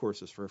the golf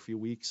courses for a few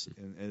weeks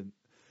in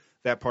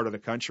that part of the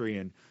country.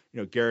 And,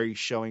 you know, Gary's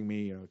showing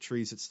me, you know,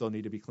 trees that still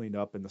need to be cleaned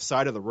up and the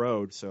side of the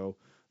road. So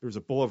there's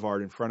a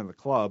boulevard in front of the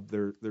club.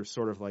 There's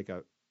sort of like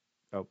a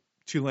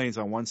 2 lanes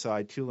on one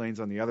side, 2 lanes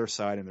on the other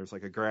side, and there's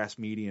like a grass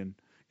median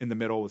in the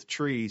middle with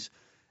trees.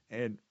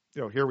 And,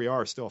 you know, here we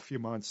are still a few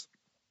months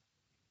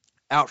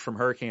out from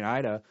Hurricane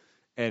Ida,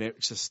 and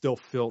it's just still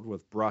filled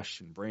with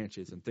brush and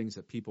branches and things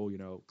that people, you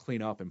know,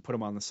 clean up and put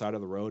them on the side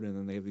of the road. And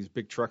then they have these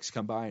big trucks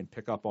come by and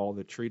pick up all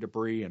the tree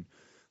debris. And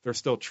there's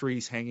still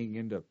trees hanging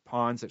into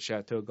ponds at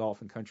Chateau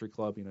Golf and Country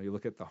Club. You know, you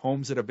look at the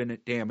homes that have been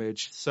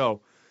damaged.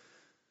 So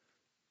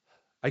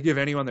I give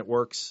anyone that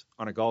works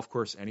on a golf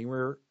course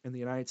anywhere in the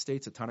United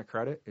States a ton of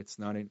credit. It's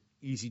not an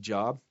easy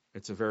job.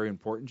 It's a very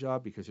important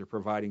job because you're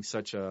providing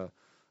such a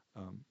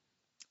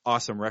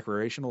awesome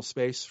recreational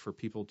space for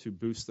people to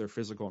boost their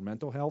physical and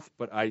mental health.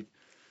 But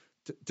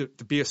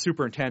to be a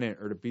superintendent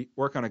or to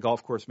work on a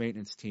golf course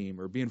maintenance team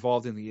or be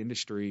involved in the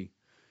industry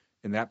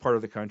in that part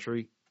of the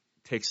country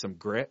takes some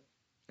grit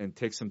and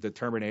takes some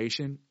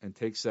determination and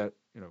takes that,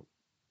 you know,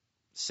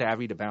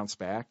 savvy to bounce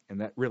back. And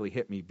that really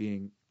hit me,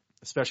 being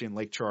especially in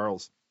Lake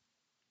Charles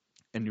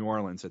and New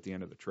Orleans at the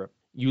end of the trip.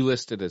 You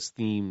listed as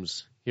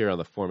themes here on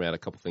the format a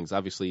couple things.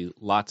 Obviously,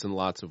 lots and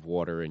lots of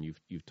water, and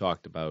you've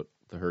talked about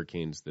the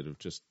hurricanes that have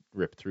just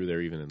ripped through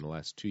there even in the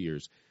last 2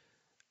 years.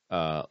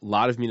 A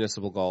lot of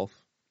municipal golf.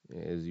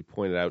 As you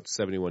pointed out,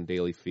 71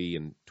 daily fee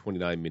and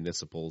 29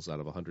 municipals out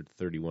of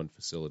 131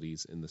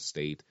 facilities in the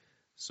state.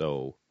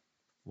 So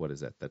what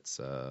is that?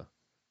 That's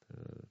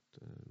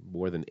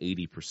more than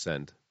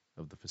 80%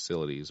 of the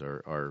facilities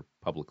are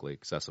publicly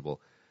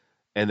accessible.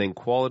 And then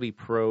quality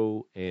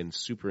pro and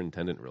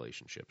superintendent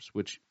relationships,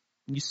 which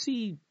you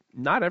see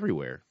not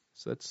everywhere.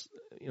 So that's,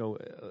 you know,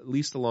 at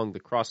least along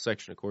the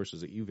cross-section of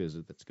courses that you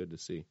visit, that's good to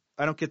see.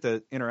 I don't get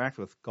to interact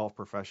with golf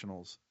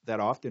professionals that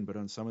often, but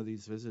on some of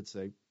these visits,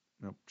 they, you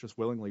know, just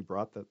willingly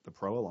brought the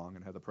pro along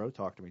and had the pro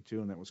talk to me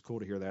too, and that was cool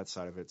to hear that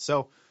side of it.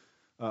 So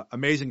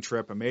amazing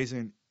trip,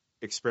 amazing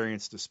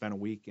experience to spend a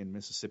week in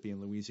Mississippi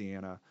and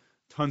Louisiana.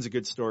 Tons of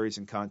good stories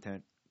and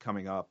content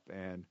coming up.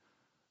 And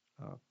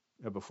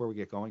before we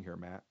get going here,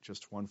 Matt,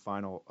 just one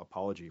final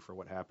apology for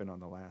what happened on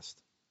the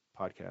last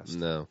podcast.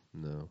 No.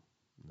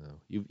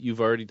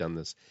 You've already done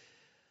this.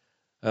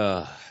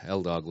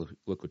 L-Dog,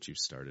 look what you've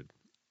started.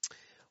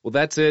 Well,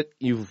 that's it.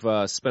 You've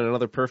spent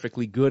another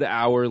perfectly good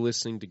hour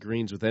listening to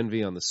Greens with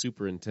Envy on the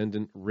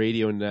Superintendent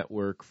Radio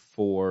Network.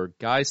 For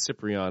Guy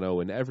Cipriano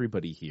and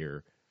everybody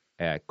here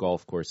at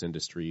Golf Course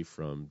Industry,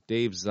 from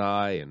Dave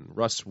Zai and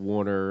Russ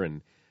Warner,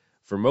 and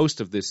for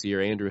most of this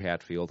year, Andrew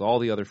Hatfield, all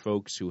the other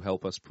folks who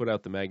help us put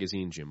out the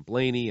magazine, Jim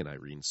Blaney and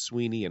Irene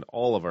Sweeney, and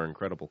all of our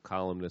incredible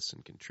columnists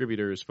and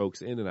contributors,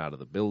 folks in and out of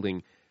the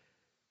building,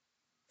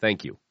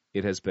 thank you.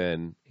 It has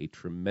been a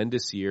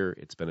tremendous year.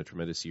 It's been a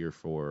tremendous year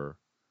for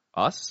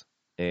us,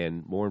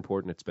 and more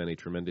important, it's been a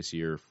tremendous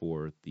year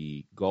for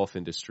the golf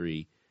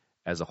industry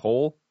as a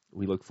whole.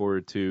 We look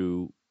forward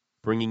to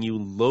bringing you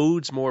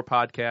loads more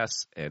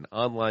podcasts and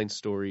online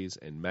stories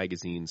and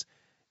magazines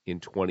in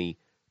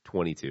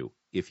 2022.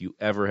 If you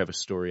ever have a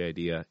story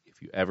idea,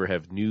 if you ever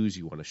have news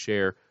you want to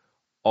share,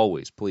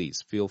 always,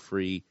 please, feel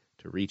free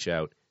to reach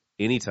out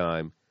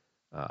anytime.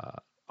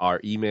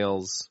 Our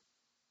emails,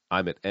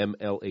 I'm at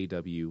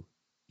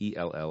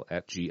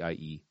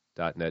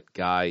MLAWELL@GIE.net.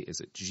 Guy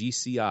is at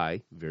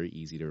GCI, very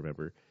easy to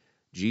remember,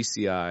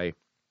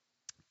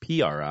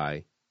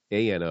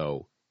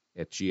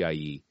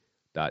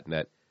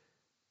 GCIPRIANO@GIE.net.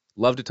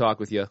 Love to talk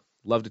with you.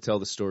 Love to tell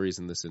the stories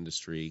in this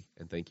industry.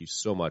 And thank you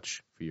so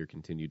much for your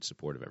continued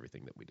support of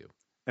everything that we do.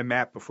 And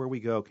Matt, before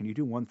we go, can you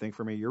do one thing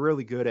for me? You're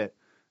really good at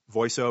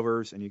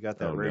voiceovers, and you got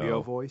that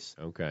radio voice.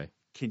 Okay.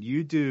 Can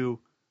you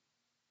do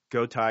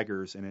Go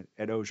Tigers and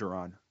Ed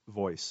Ogeron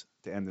voice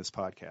to end this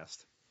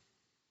podcast?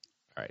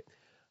 All right.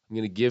 I'm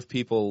going to give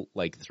people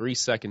like 3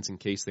 seconds in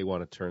case they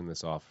want to turn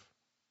this off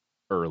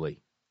early.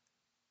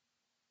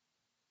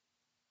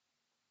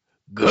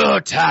 Go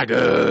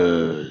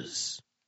Tigers!